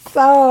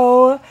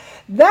 So,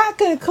 that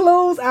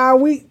concludes our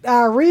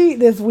read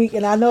this week,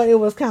 and I know it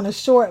was kind of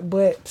short,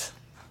 but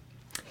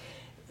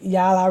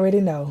y'all already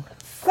know.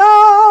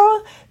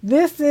 So,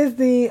 this is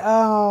the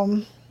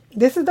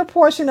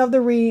portion of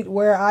the read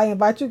where I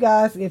invite you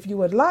guys, if you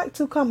would like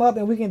to come up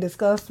and we can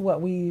discuss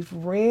what we've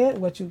read,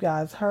 what you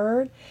guys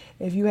heard,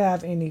 if you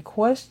have any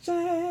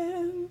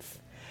questions.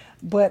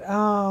 But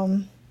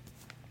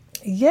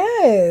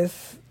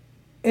yes.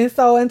 And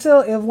so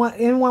until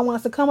anyone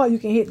wants to come up, you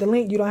can hit the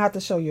link. You don't have to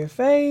show your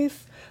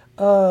face.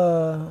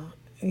 Yeah,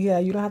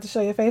 you don't have to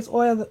show your face,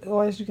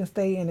 or you can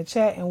stay in the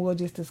chat and we'll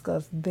just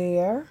discuss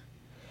there.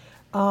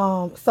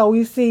 So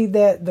we see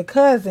that the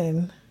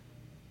cousin,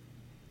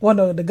 well,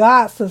 no, the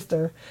god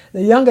sister,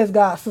 the youngest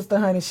god sister,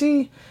 honey,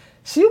 she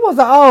was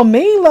an old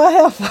mean little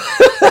heifer.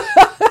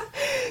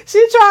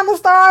 She trying to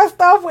start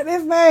stuff with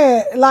this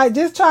man, like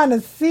just trying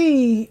to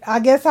see, I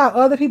guess, how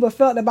other people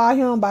felt about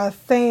him by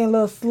saying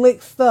little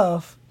slick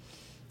stuff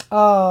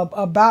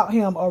about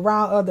him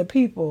around other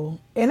people.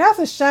 And that's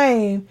a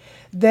shame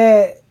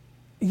that,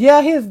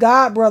 yeah, his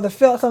god brother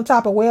felt some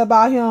type of way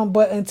about him,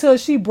 but until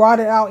she brought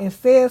it out and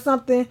said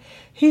something,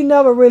 he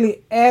never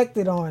really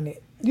acted on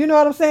it. You know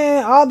what I'm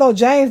saying? Although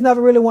James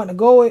never really wanted to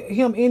go with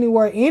him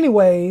anywhere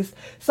anyways,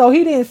 so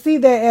he didn't see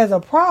that as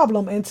a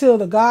problem until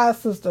the god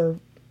sister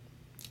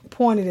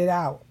pointed it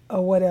out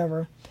or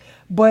whatever.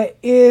 But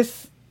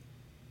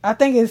I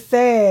think it's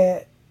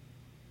sad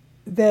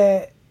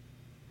that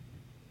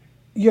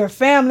your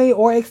family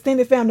or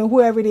extended family,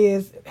 whoever it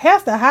is,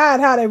 has to hide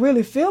how they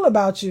really feel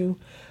about you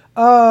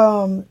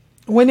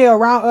when they're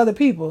around other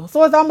people.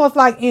 So it's almost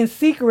like in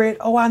secret,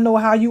 "Oh, I know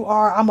how you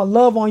are. I'm going to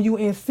love on you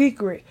in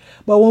secret."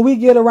 But when we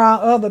get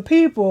around other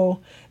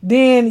people,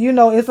 then, you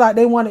know, it's like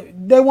they want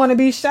to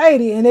be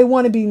shady and they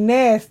want to be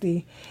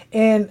nasty.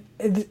 And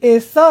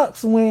it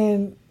sucks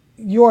when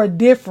you're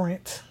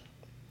different,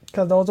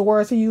 because those are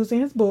words he used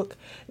in his book,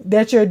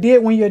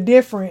 when you're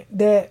different,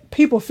 that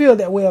people feel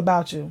that way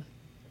about you.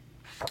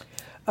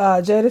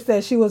 Jada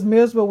said she was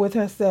miserable with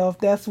herself.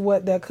 That's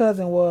what that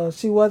cousin was.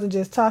 She wasn't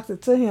just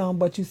toxic to him,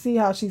 but you see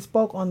how she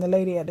spoke on the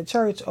lady at the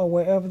church or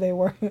wherever they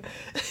were.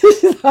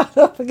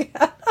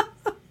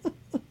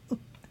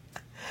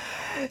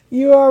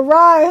 You are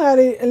right,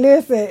 honey.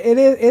 Listen,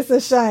 it's a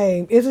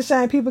shame. It's a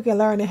shame people can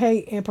learn to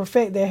hate and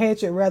perfect their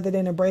hatred rather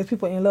than embrace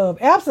people in love.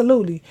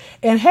 Absolutely.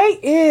 And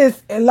hate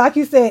is, like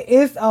you said,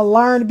 it's a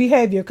learned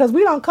behavior because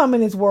we don't come in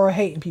this world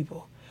hating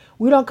people.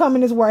 We don't come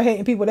in this world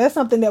hating people. That's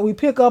something that we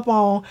pick up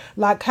on,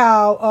 like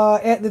how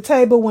at the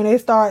table when they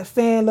start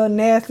saying little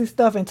nasty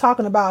stuff and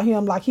talking about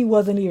him like he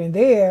wasn't even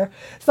there.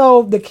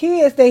 So the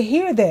kids, they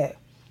hear that.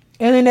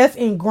 And then that's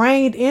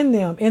ingrained in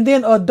them. And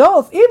then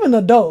adults, even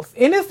adults.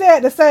 And it's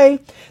sad to say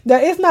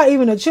that it's not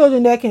even the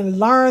children that can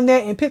learn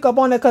that and pick up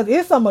on that, because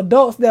it's some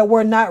adults that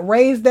were not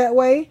raised that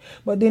way,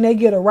 but then they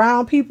get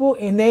around people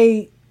and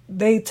they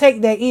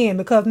take that in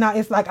because now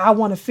it's like I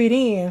want to fit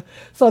in.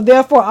 So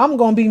therefore I'm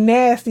going to be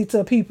nasty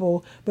to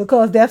people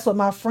because that's what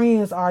my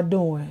friends are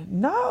doing.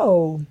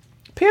 No.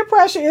 Peer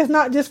pressure is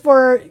not just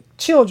for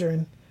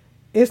children.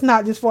 It's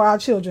not just for our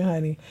children,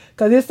 honey.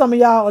 Because it's some of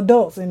y'all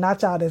adults, and not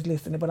y'all that's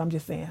listening, but I'm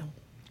just saying.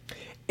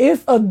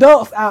 It's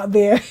adults out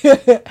there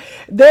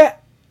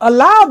that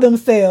allow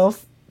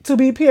themselves to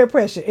be peer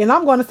pressure. And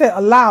I'm going to say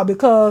allow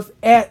because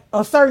at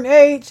a certain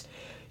age,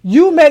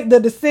 you make the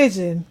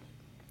decision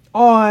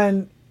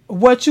on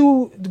what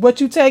you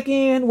take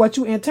in, what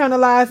you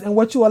internalize, and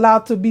what you allow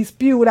to be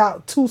spewed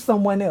out to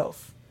someone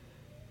else.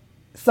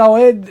 So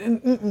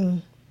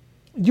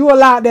you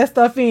allowed that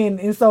stuff in,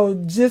 and so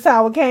just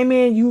how it came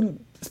in, you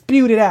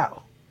spewed it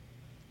out.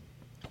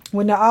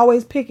 When they're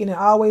always picking and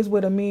always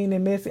with a mean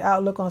and messy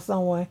outlook on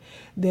someone,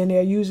 then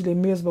they're usually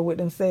miserable with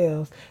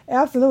themselves.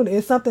 Absolutely.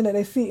 It's something that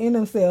they see in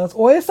themselves,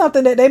 or it's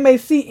something that they may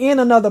see in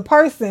another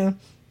person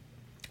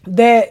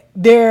that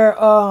they're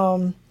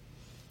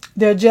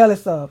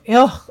jealous of.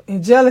 Ugh,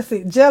 and jealous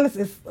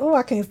is, oh,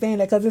 I can't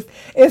stand that because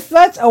it's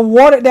such a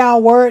watered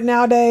down word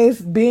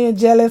nowadays. Being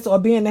jealous or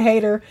being a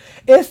hater,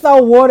 it's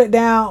so watered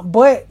down.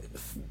 But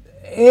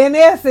in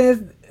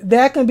essence,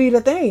 that can be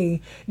the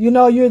thing. You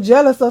know, you're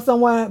jealous of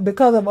someone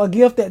because of a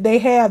gift that they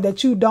have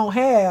that you don't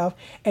have,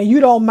 and you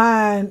don't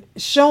mind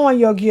showing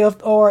your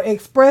gift or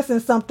expressing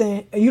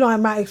something. You don't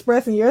mind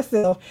expressing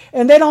yourself,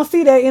 and they don't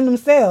see that in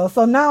themselves.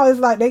 So now it's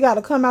like they got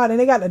to come out and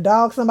they got to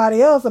dog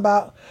somebody else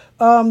about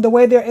the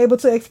way they're able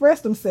to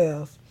express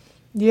themselves.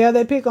 Yeah,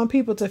 they pick on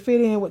people to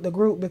fit in with the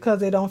group because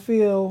they don't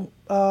feel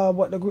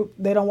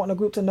they don't want the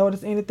group to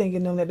notice anything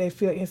in them that they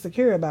feel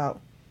insecure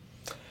about.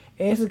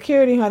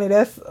 Insecurity, honey,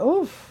 that's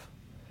oof.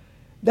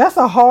 That's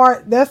a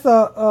hard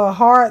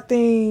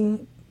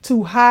thing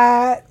to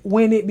hide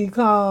when it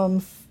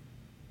becomes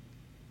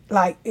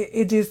like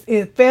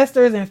it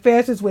festers and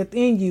festers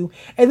within you,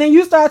 and then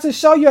you start to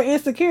show your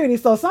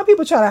insecurities. So some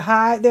people try to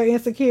hide their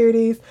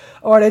insecurities,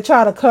 or they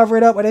try to cover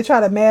it up, or they try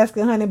to mask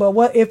it, honey. But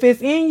what if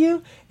it's in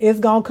you,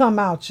 it's gonna come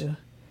out you.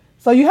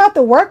 So you have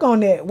to work on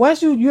that.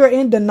 Once you're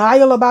in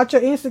denial about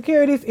your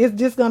insecurities, it's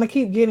just gonna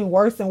keep getting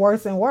worse and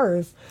worse and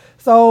worse.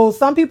 So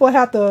some people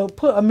have to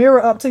put a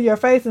mirror up to your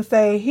face and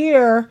say,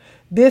 here,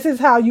 this is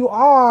how you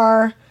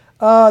are.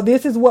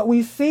 This is what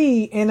we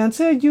see. And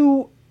until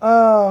you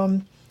are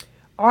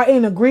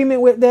in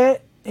agreement with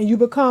that and you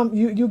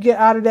get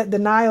out of that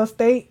denial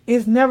state,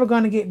 it's never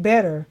going to get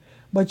better.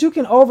 But you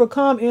can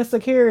overcome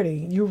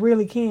insecurity. You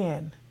really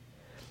can.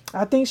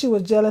 I think she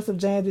was jealous of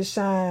James's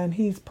shine.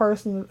 His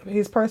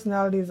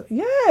personality is,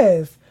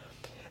 yes.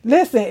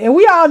 Listen, and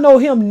we all know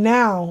him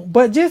now,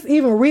 but just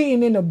even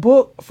reading in the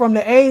book from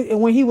the age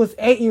when he was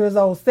 8 years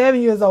old, 7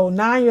 years old,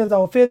 9 years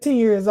old, 15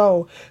 years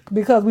old,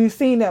 because we've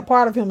seen that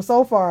part of him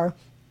so far.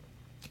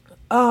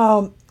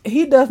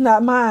 He does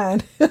not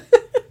mind.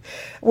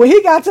 When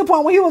he got to the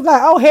point where he was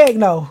like, oh, heck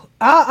no,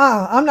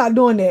 I'm not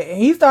doing that.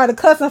 And he started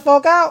cussing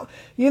folk out.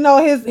 You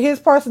know, his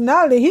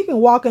personality, he can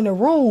walk in the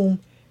room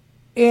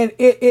and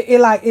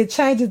it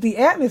changes the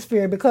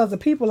atmosphere because the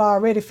people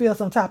already feel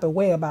some type of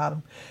way about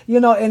him. You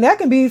know, and that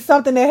can be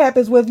something that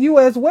happens with you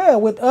as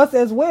well, with us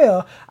as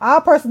well.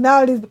 Our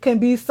personalities can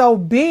be so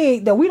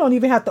big that we don't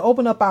even have to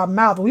open up our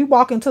mouth. When we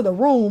walk into the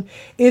room,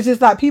 it's just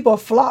like people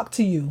flock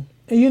to you.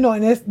 You know,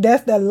 and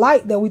that's the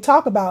light that we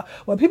talk about.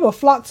 When people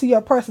flock to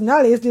your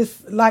personality, it's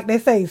just like they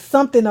say,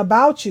 something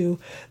about you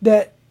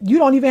that you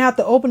don't even have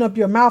to open up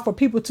your mouth for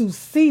people to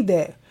see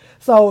that.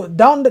 So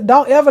don't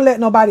ever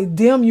let nobody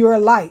dim your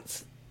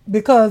lights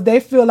because they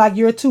feel like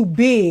you're too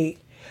big.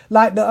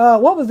 Like the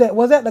what was that?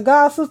 Was that the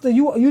God sister?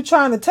 You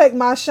trying to take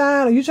my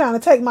shine, or you trying to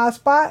take my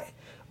spot?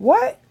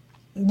 What?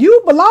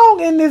 You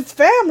belong in this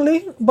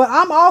family, but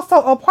I'm also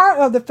a part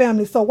of the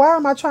family. So why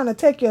am I trying to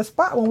take your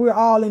spot when we're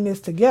all in this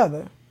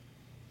together?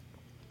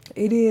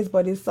 It is,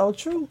 but it's so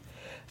true.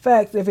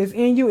 Facts. If it's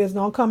in you, it's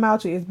going to come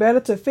out you. It's better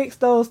to fix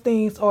those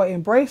things or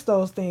embrace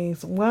those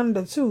things, one of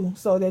the two,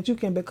 so that you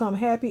can become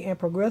happy and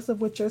progressive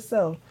with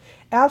yourself.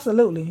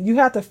 Absolutely. You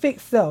have to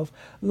fix self.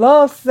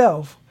 Love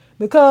self.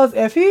 Because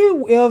if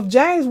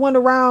James went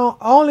around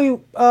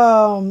only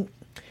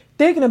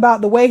thinking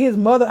about the way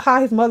how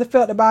his mother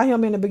felt about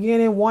him in the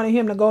beginning, wanting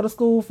him to go to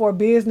school for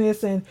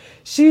business, and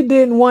she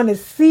didn't want to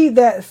see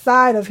that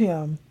side of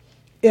him.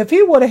 If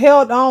he would have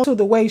held on to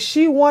the way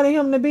she wanted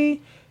him to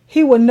be,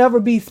 he would never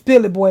be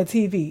Spilly Boy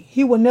TV.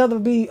 He would never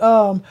be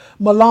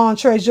Milan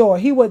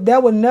Trezor.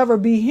 That would never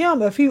be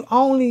him if he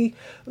only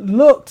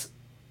looked,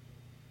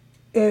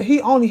 if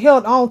he only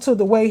held on to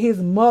the way his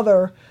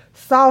mother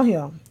saw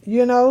him.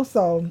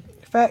 So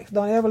facts,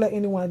 don't ever let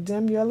anyone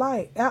dim your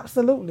light.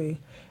 Absolutely.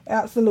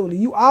 Absolutely.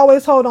 You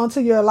always hold on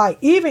to your light.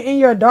 Even in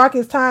your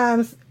darkest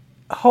times,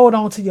 hold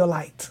on to your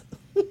light.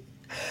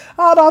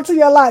 Hold on to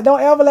your light.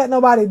 Don't ever let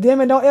nobody dim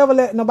it. Don't ever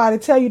let nobody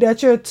tell you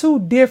that you're too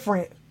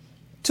different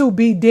to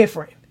be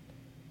different.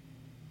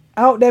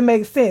 I hope that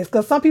makes sense.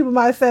 Because some people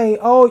might say,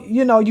 oh,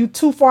 you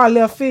too far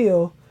left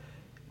field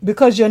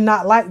because you're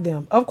not like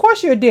them. Of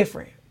course you're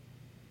different.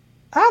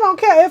 I don't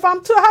care if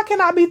I'm too, how can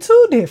I be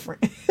too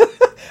different?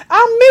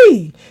 I'm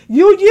me.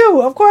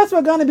 You. Of course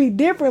we're going to be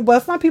different,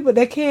 but some people,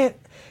 they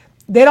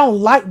don't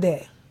like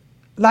that.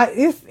 Like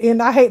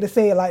and I hate to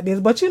say it like this,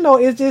 but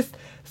it's just,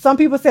 some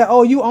people say,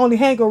 oh, you only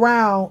hang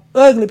around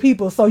ugly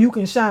people so you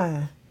can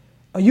shine.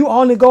 Or you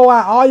only go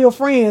out, all your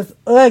friends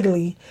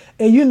ugly,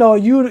 and you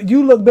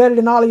look better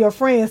than all of your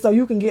friends so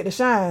you can get to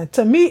shine.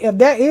 To me, if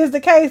that is the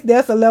case,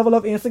 that's a level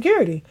of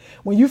insecurity.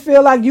 When you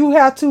feel like you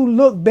have to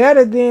look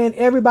better than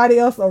everybody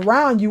else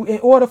around you in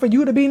order for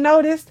you to be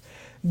noticed,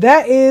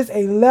 that is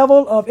a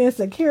level of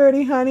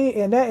insecurity, honey,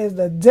 and that is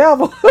the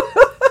devil.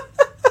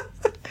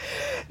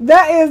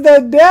 That is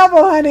the devil,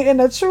 honey, and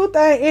the truth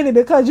ain't in it,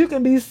 because you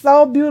can be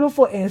so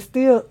beautiful and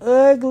still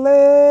ugly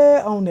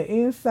on the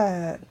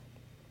inside.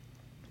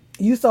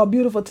 You so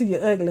beautiful till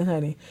you're ugly,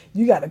 honey.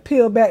 You got to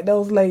peel back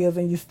those layers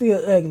and you're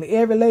still ugly.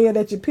 Every layer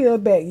that you peel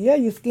back, yeah,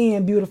 your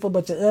skin beautiful,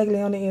 but you're ugly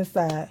on the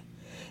inside.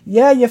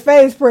 Yeah, your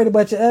face pretty,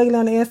 but you're ugly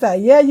on the inside.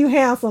 Yeah, you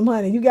handsome,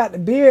 honey. You got the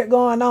beard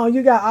going on.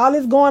 You got all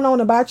this going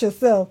on about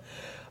yourself.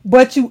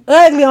 But you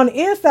ugly on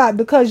the inside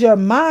because your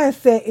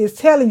mindset is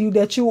telling you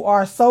that you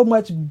are so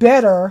much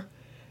better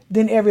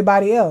than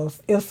everybody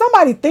else. If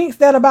somebody thinks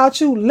that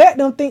about you, let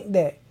them think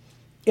that.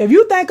 If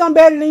you think I'm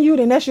better than you,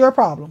 then that's your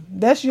problem.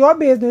 That's your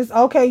business.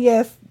 Okay,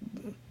 yes.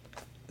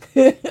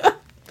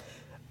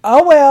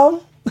 Oh,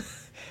 well.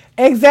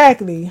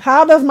 Exactly.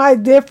 How does my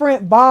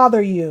different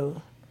bother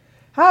you?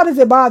 How does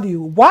it bother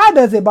you? Why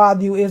does it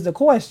bother you is the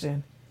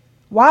question.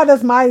 Why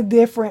does my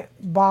different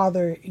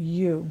bother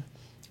you?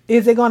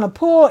 Is it going to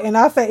pull, and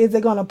I say, is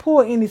it going to pull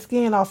any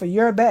skin off of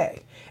your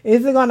back?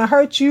 Is it going to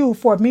hurt you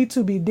for me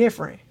to be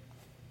different?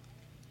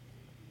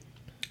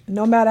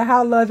 No matter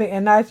how loving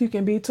and nice you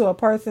can be to a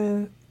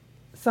person,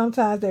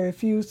 sometimes they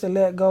refuse to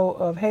let go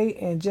of hate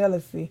and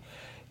jealousy.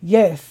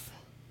 Yes,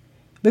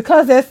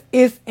 because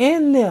it's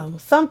in them.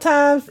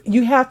 Sometimes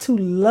you have to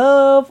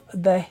love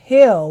the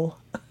hell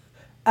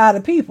out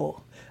of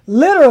people.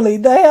 Literally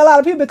the hell out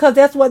of people, because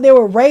that's what they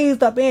were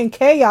raised up in,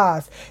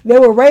 chaos. They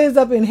were raised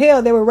up in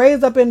hell. They were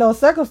raised up in those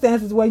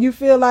circumstances where you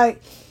feel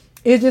like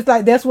it's just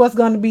like that's what's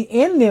going to be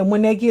in them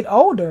when they get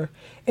older,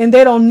 and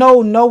they don't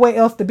know nowhere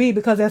else to be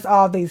because that's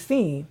all they've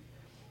seen.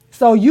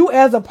 So you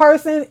as a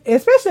person,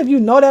 especially if you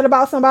know that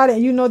about somebody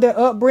and you know their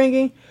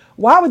upbringing,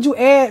 why would you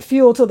add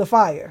fuel to the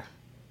fire?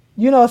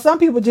 Some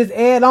people just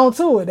add on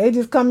to it. They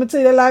just come into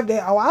their life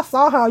that, oh, I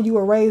saw how you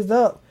were raised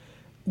up,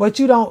 but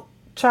you don't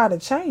try to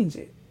change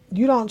it.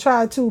 You don't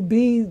try to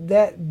be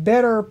that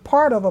better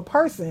part of a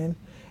person,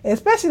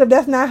 especially if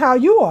that's not how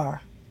you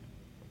are.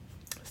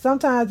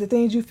 Sometimes the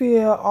things you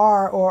feel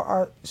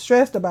are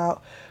stressed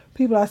about,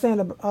 people are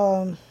saying,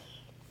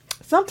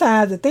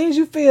 sometimes the things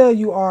you feel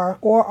you are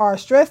or are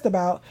stressed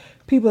about,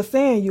 people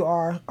saying you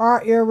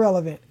are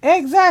irrelevant.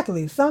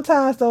 Exactly.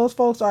 Sometimes those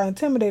folks are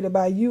intimidated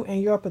by you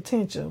and your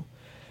potential.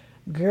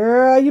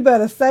 Girl, you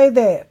better say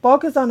that.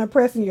 Focus on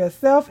impressing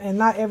yourself and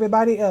not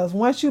everybody else.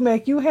 Once you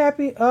make you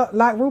happy,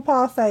 like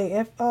RuPaul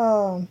say,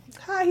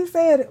 how he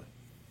said it,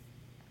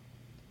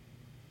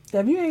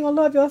 if you ain't gonna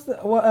love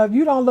yourself, well, if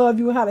you don't love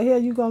you, how the hell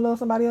you gonna love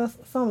somebody else?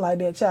 Something like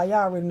that, child. Y'all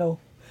already know.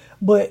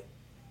 But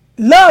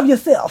love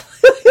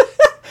yourself.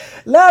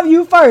 Love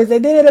you first,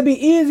 and then it'll be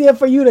easier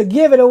for you to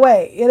give it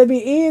away. It'll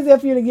be easier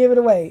for you to give it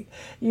away,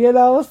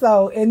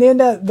 So, and then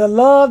the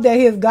love that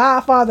his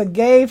godfather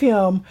gave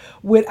him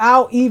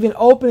without even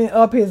opening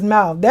up his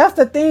mouth. That's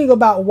the thing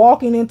about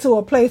walking into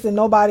a place and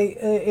nobody,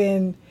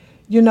 he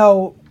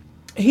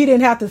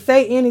didn't have to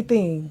say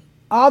anything.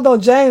 Although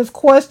James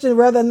questioned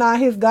whether or not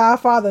his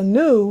godfather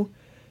knew,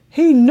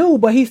 he knew,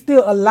 but he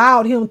still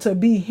allowed him to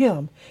be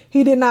him.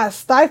 He did not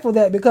stifle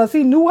that because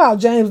he knew how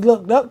James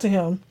looked up to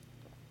him.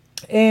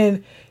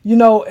 And,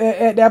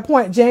 at that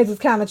point, James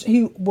was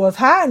he was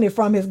hiding it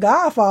from his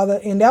godfather.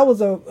 And that was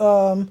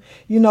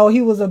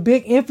he was a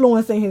big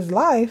influence in his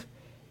life,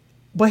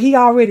 but he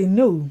already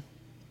knew.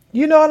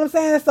 You know what I'm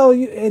saying? So,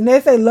 and they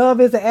say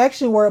love is an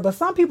action word, but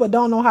some people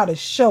don't know how to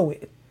show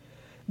it.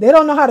 They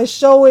don't know how to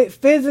show it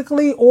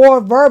physically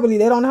or verbally.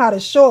 They don't know how to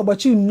show it, but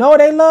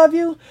they love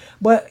you.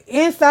 But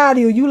inside of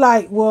you, you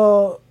like,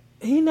 well,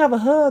 he never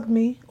hugged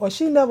me, or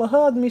she never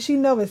hugged me. She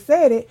never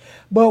said it.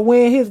 But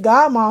when his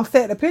godmom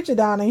sat the picture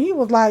down and he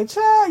was like,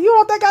 child, you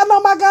don't think I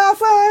know my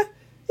godson?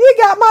 He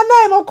got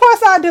my name. Of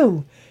course I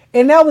do.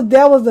 And that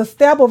was the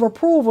stamp of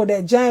approval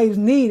that James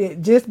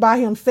needed just by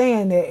him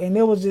saying that. And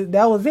that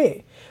was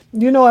it.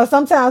 And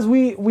sometimes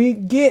we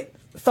get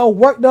so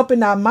worked up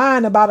in our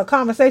mind about a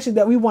conversation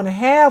that we want to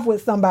have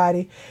with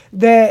somebody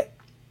that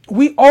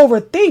we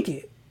overthink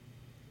it.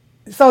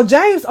 So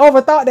James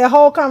overthought that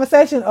whole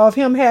conversation of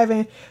him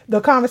having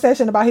the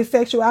conversation about his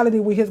sexuality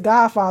with his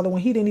godfather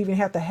when he didn't even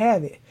have to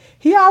have it.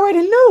 He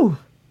already knew.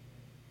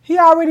 He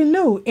already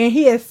knew, and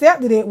he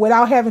accepted it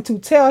without having to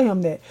tell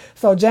him that.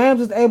 So James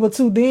was able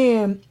to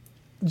then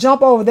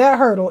jump over that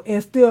hurdle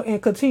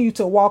and continue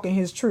to walk in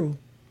his truth.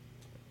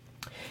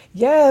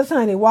 Yes,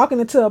 honey, walking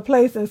into a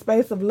place and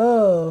space of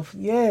love.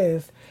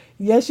 Yes.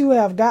 Yes, you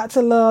have got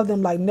to love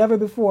them like never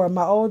before.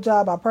 My old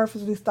job, I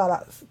purposely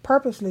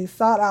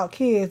sought out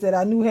kids that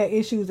I knew had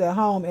issues at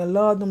home and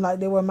loved them like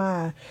they were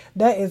mine.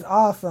 That is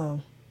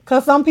awesome.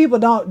 Cause some people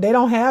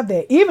don't have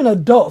that. Even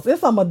adults,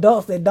 there's some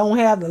adults that don't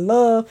have the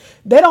love.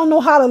 They don't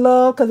know how to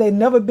love because they've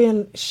never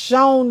been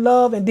shown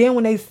love. And then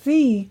when they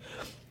see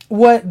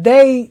what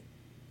they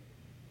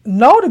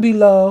know to be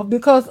love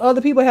because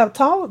other people have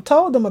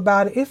told them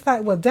about it, it's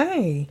like, well,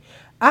 dang,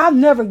 I've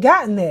never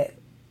gotten that.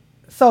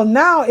 So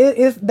now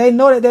they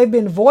know that they've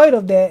been void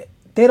of that.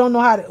 They don't know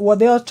how to, well,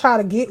 they'll try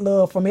to get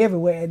love from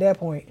everywhere at that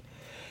point.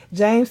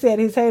 James said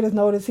his haters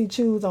notice he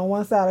chews on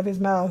one side of his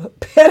mouth.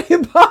 Petty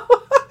bone.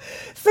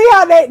 See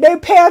how they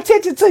pay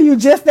attention to you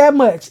just that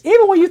much.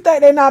 Even when you think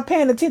they're not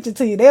paying attention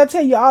to you, they'll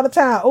tell you all the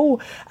time, oh,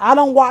 I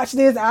don't watch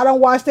this, I don't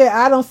watch that,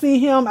 I don't see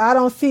him, I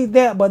don't see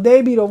that. But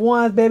they be the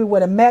ones, baby,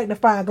 with a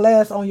magnifying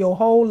glass on your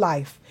whole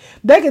life.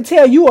 They can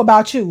tell you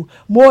about you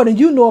more than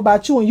you know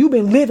about you, and you've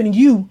been living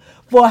you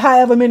for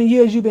however many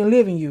years you've been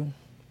living you.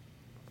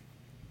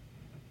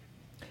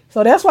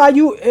 So that's why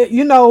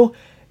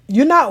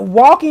you're not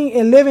walking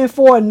and living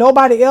for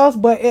nobody else,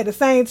 but at the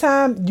same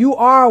time, you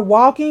are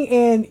walking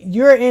and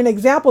you're an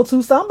example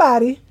to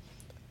somebody.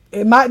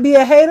 It might be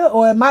a hater,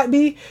 or it might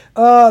be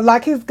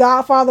like his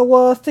godfather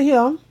was to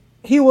him.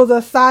 He was a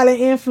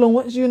silent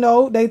influence,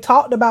 They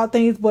talked about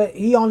things, but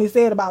he only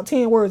said about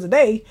 10 words a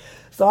day.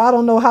 So I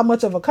don't know how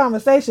much of a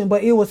conversation,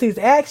 but it was his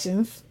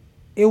actions.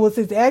 It was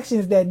his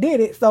actions that did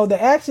it. So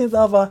the actions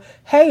of a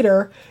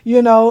hater,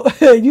 you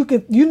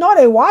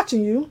they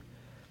watching you.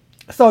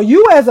 So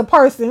you as a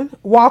person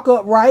walk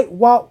upright,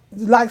 walk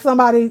like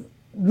somebody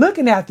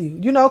looking after you,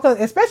 because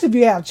especially if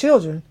you have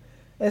children,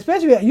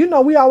 especially,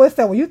 we always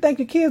say, well, you think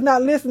your kid's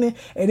not listening,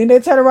 and then they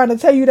turn around and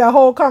tell you that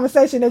whole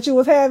conversation that you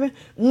was having.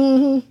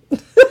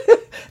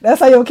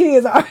 That's how your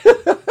kids are.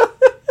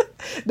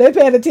 They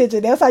paying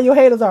attention. That's how your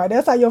haters are.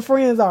 That's how your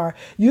friends are.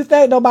 You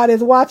think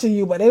nobody's watching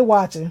you, but they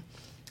watching.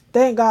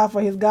 Thank God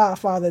for his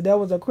godfather. That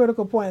was a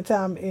critical point in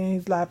time in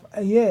his life.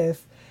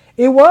 Yes.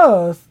 It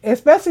was,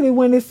 especially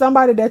when it's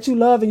somebody that you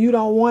love and you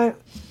don't want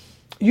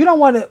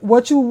to,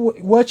 what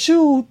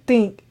you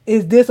think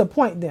is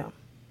disappoint them.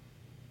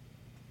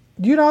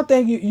 You don't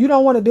think you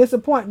don't want to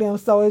disappoint them.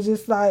 So it's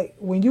just like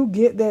when you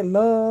get that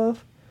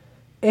love,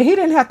 and he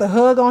didn't have to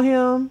hug on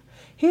him.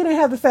 He didn't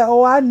have to say,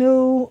 oh, I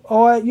knew,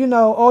 or,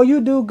 oh,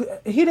 you do.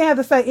 He didn't have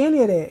to say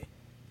any of that.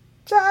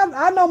 Child,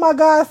 I know my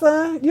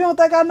godson. You don't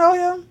think I know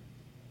him?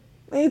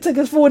 And he took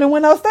his food and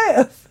went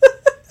upstairs.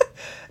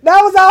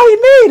 That was all he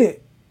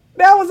needed.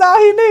 That was all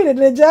he needed.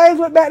 And James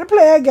went back to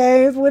playing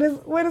games with his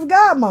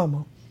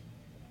godmama.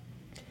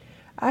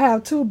 I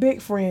have two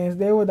big friends.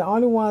 They were the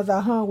only ones I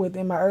hung with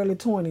in my early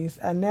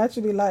 20s. I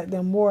naturally liked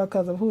them more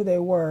because of who they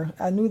were.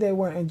 I knew they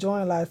weren't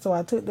enjoying life, so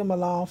I took them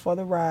along for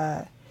the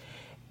ride.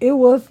 It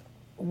was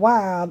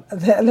wild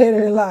that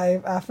later in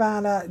life I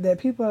found out that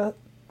people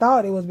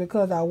thought it was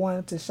because I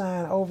wanted to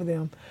shine over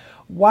them.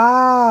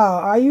 Wow,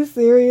 are you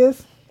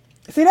serious?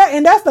 See that,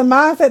 and that's the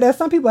mindset that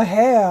some people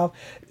have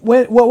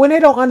when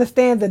they don't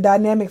understand the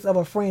dynamics of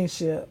a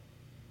friendship.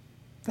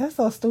 That's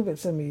so stupid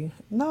to me.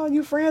 No,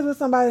 you friends with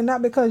somebody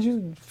not because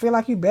you feel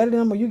like you better than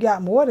them or you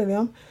got more than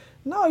them.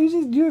 No,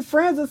 you're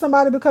friends with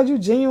somebody because you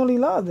genuinely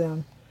love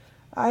them.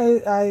 I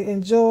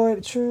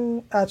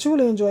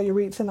truly enjoyed your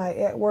read tonight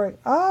at work.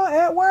 Oh,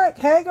 at work.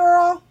 Hey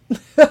girl.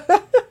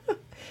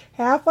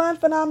 Have fun,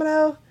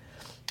 Phenomenal.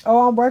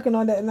 Oh, I'm working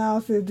on that now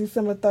since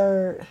December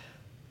 3rd.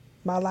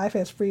 My life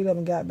has freed up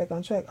and got back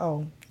on track.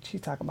 Oh, she's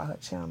talking about her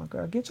channel,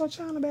 girl. Get your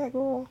channel back,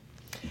 girl.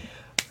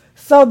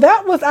 So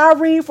that was our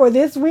read for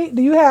this week.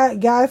 Do you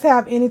guys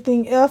have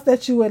anything else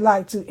that you would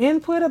like to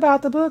input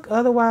about the book?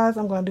 Otherwise,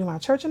 I'm going to do my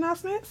church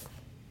announcements.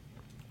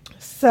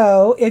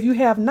 So if you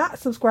have not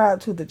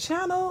subscribed to the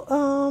channel,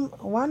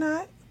 why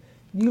not?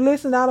 You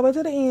listened all the way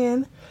to the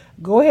end.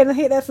 Go ahead and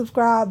hit that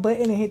subscribe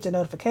button and hit your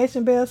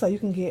notification bell so you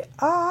can get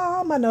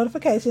all my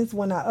notifications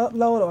when I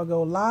upload or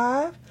go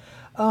live.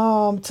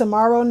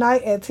 Tomorrow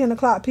night at 10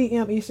 o'clock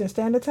p.m. Eastern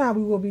Standard Time,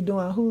 we will be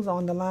doing Who's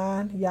on the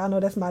Line. Y'all know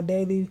that's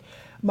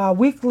my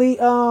weekly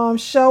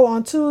show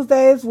on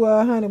Tuesdays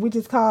where, honey, we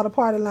just call the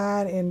party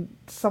line and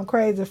some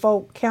crazy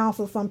folk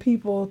counsel some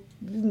people.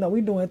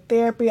 We doing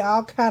therapy,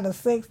 all kind of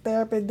sex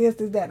therapy, this,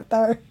 that, the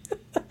third.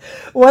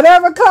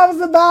 Whatever comes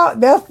about,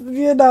 that's,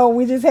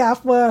 we just have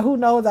fun. Who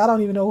knows? I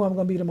don't even know who I'm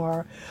going to be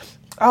tomorrow.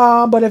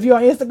 But if you're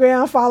on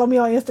Instagram, follow me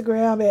on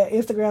Instagram at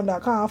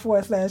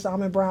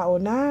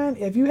instagram.com/almondbrown09.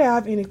 If you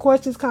have any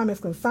questions,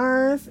 comments,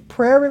 concerns,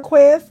 prayer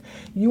requests,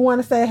 you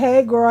want to say,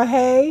 hey, girl,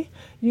 hey,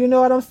 you know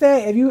what I'm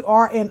saying? If you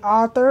are an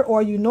author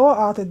or you know an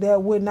author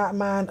that would not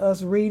mind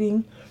us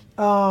reading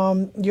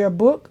your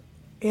book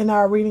in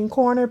our reading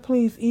corner,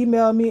 please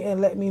email me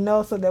and let me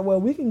know so that way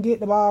we can get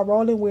the ball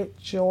rolling with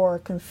your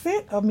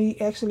consent of me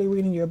actually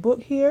reading your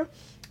book here.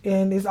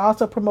 And it's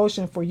also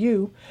promotion for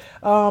you.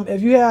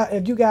 If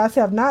you guys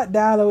have not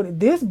downloaded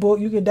this book,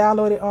 you can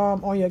download it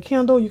on your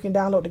Kindle. You can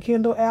download the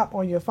Kindle app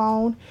on your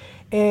phone,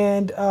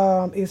 and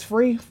it's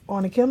free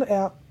on the Kindle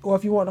app. Or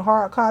if you want a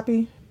hard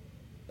copy,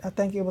 I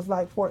think it was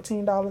like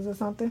 $14 or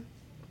something.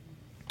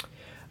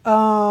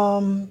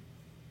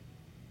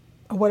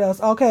 What else?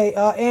 Okay,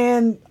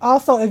 and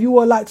also if you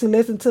would like to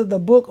listen to the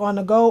book on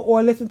the go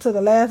or listen to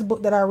the last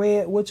book that I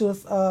read, which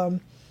was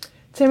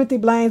Timothy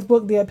Blaine's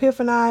book, The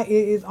Epiphany,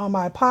 it is on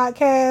my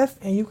podcast,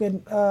 and you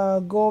can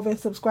go over and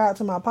subscribe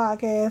to my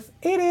podcast.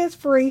 It is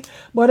free,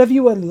 but if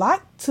you would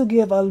like to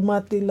give a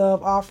monthly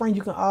love offering,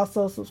 you can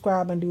also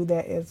subscribe and do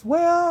that as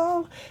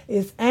well.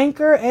 It's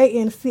Anchor,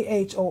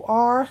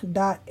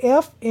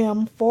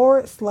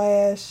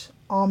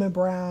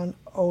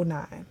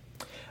 anchor.fm/almondbrown09.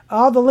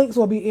 All the links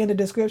will be in the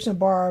description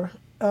bar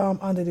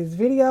under this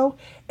video.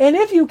 And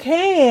if you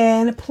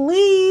can,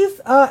 please,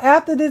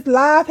 after this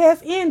live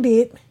has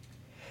ended,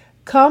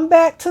 come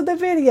back to the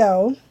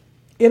video.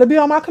 It'll be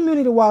on my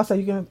community wall, so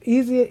you can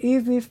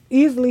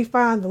easily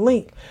find the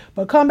link.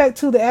 But come back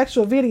to the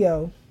actual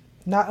video,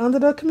 not under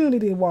the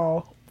community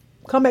wall.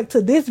 Come back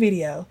to this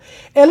video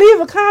and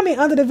leave a comment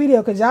under the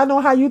video, because y'all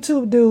know how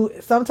YouTube do.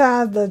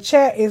 Sometimes the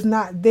chat is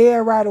not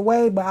there right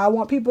away, but I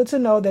want people to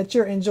know that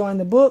you're enjoying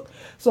the book.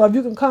 So if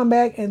you can come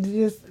back and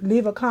just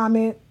leave a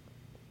comment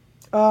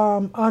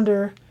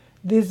under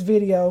this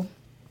video.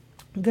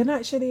 Good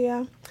night,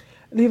 Shadia.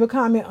 Leave a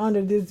comment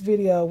under this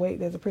video. Wait,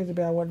 there's a prison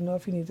bell. I want to know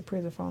if he needs a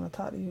prison phone to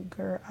talk to you.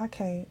 Girl, I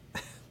can't.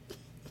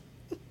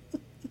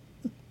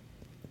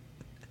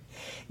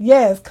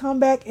 Yes,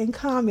 come back and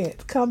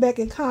comment. Come back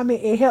and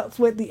comment. It helps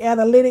with the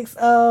analytics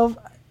of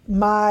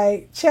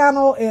my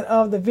channel and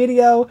of the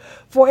video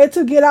for it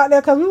to get out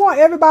there, because we want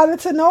everybody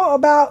to know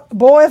about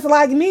boys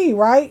like me,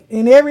 right?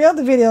 In every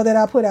other video that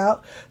I put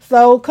out.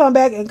 So come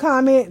back and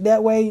comment.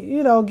 That way,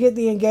 you know, get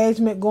the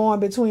engagement going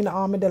between the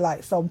Almond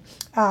Delights. So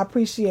I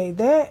appreciate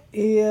that.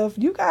 If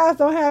you guys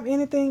don't have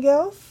anything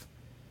else,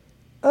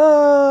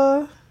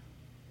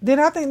 then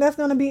I think that's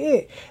going to be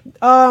it.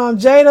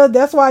 Jada,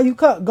 that's why you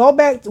go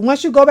back.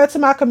 Once you go back to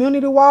my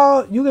community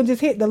wall, you can just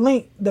hit the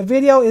link. The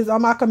video is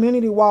on my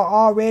community wall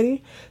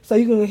already. So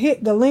you can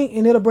hit the link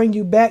and it'll bring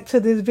you back to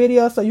this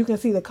video so you can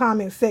see the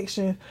comment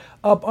section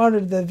up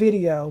under the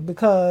video.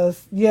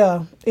 Because,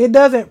 yeah, it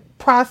doesn't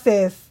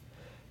process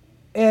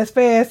as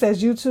fast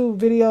as YouTube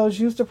videos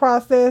used to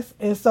process.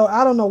 And so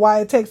I don't know why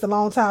it takes a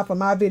long time for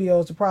my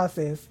videos to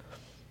process.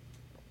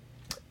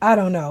 I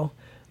don't know.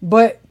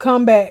 But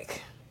come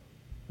back.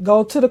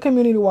 Go to the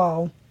community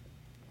wall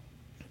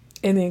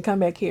and then come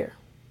back here.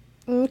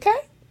 Okay?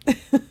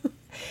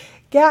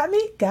 Got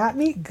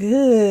me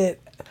good.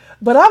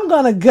 But I'm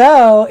going to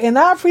go, and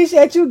I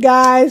appreciate you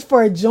guys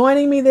for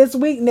joining me this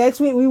week. Next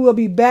week, we will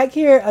be back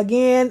here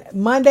again,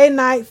 Monday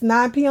nights,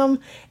 9 p.m.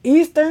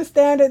 Eastern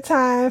Standard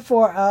Time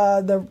for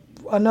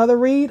another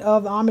read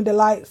of the Almond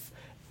Delights.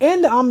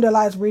 In the Almond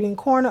Delights reading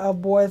corner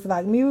of Boys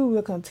Like Me, we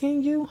will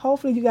continue.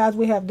 Hopefully you guys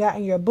will have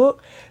gotten your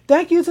book.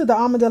 Thank you to the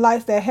Almond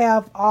Delights that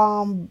have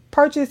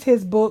purchased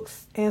his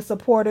books and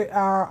supported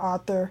our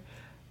author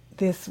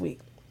this week.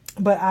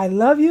 But I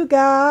love you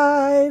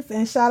guys,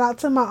 and shout out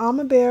to my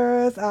almond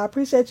bearers. I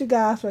appreciate you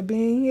guys for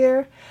being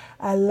here.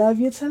 I love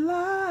you to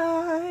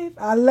life.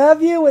 I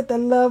love you with the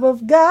love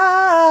of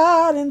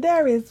God, and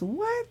there is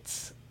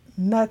what?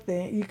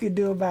 Nothing you can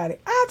do about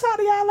it. I'll talk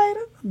to y'all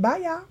later. Bye,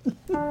 y'all.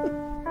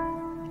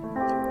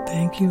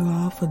 Thank you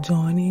all for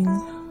joining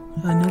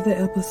another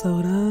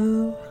episode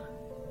of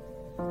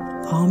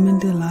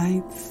Almond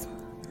Delights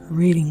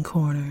Reading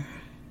Corner.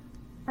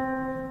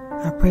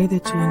 I pray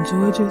that you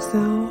enjoyed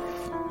yourself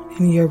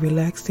and you're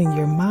relaxing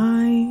your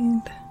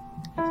mind,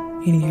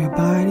 in your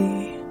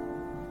body,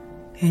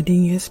 and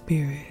in your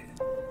spirit.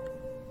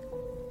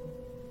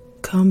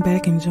 Come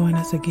back and join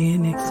us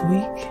again next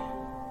week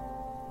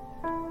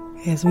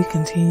as we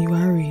continue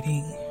our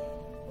reading.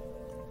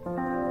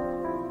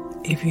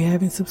 If you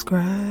haven't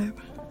subscribed,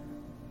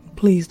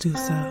 please do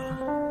so.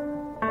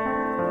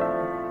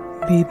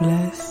 Be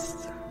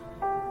blessed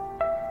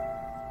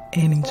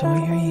and enjoy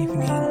your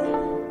evening.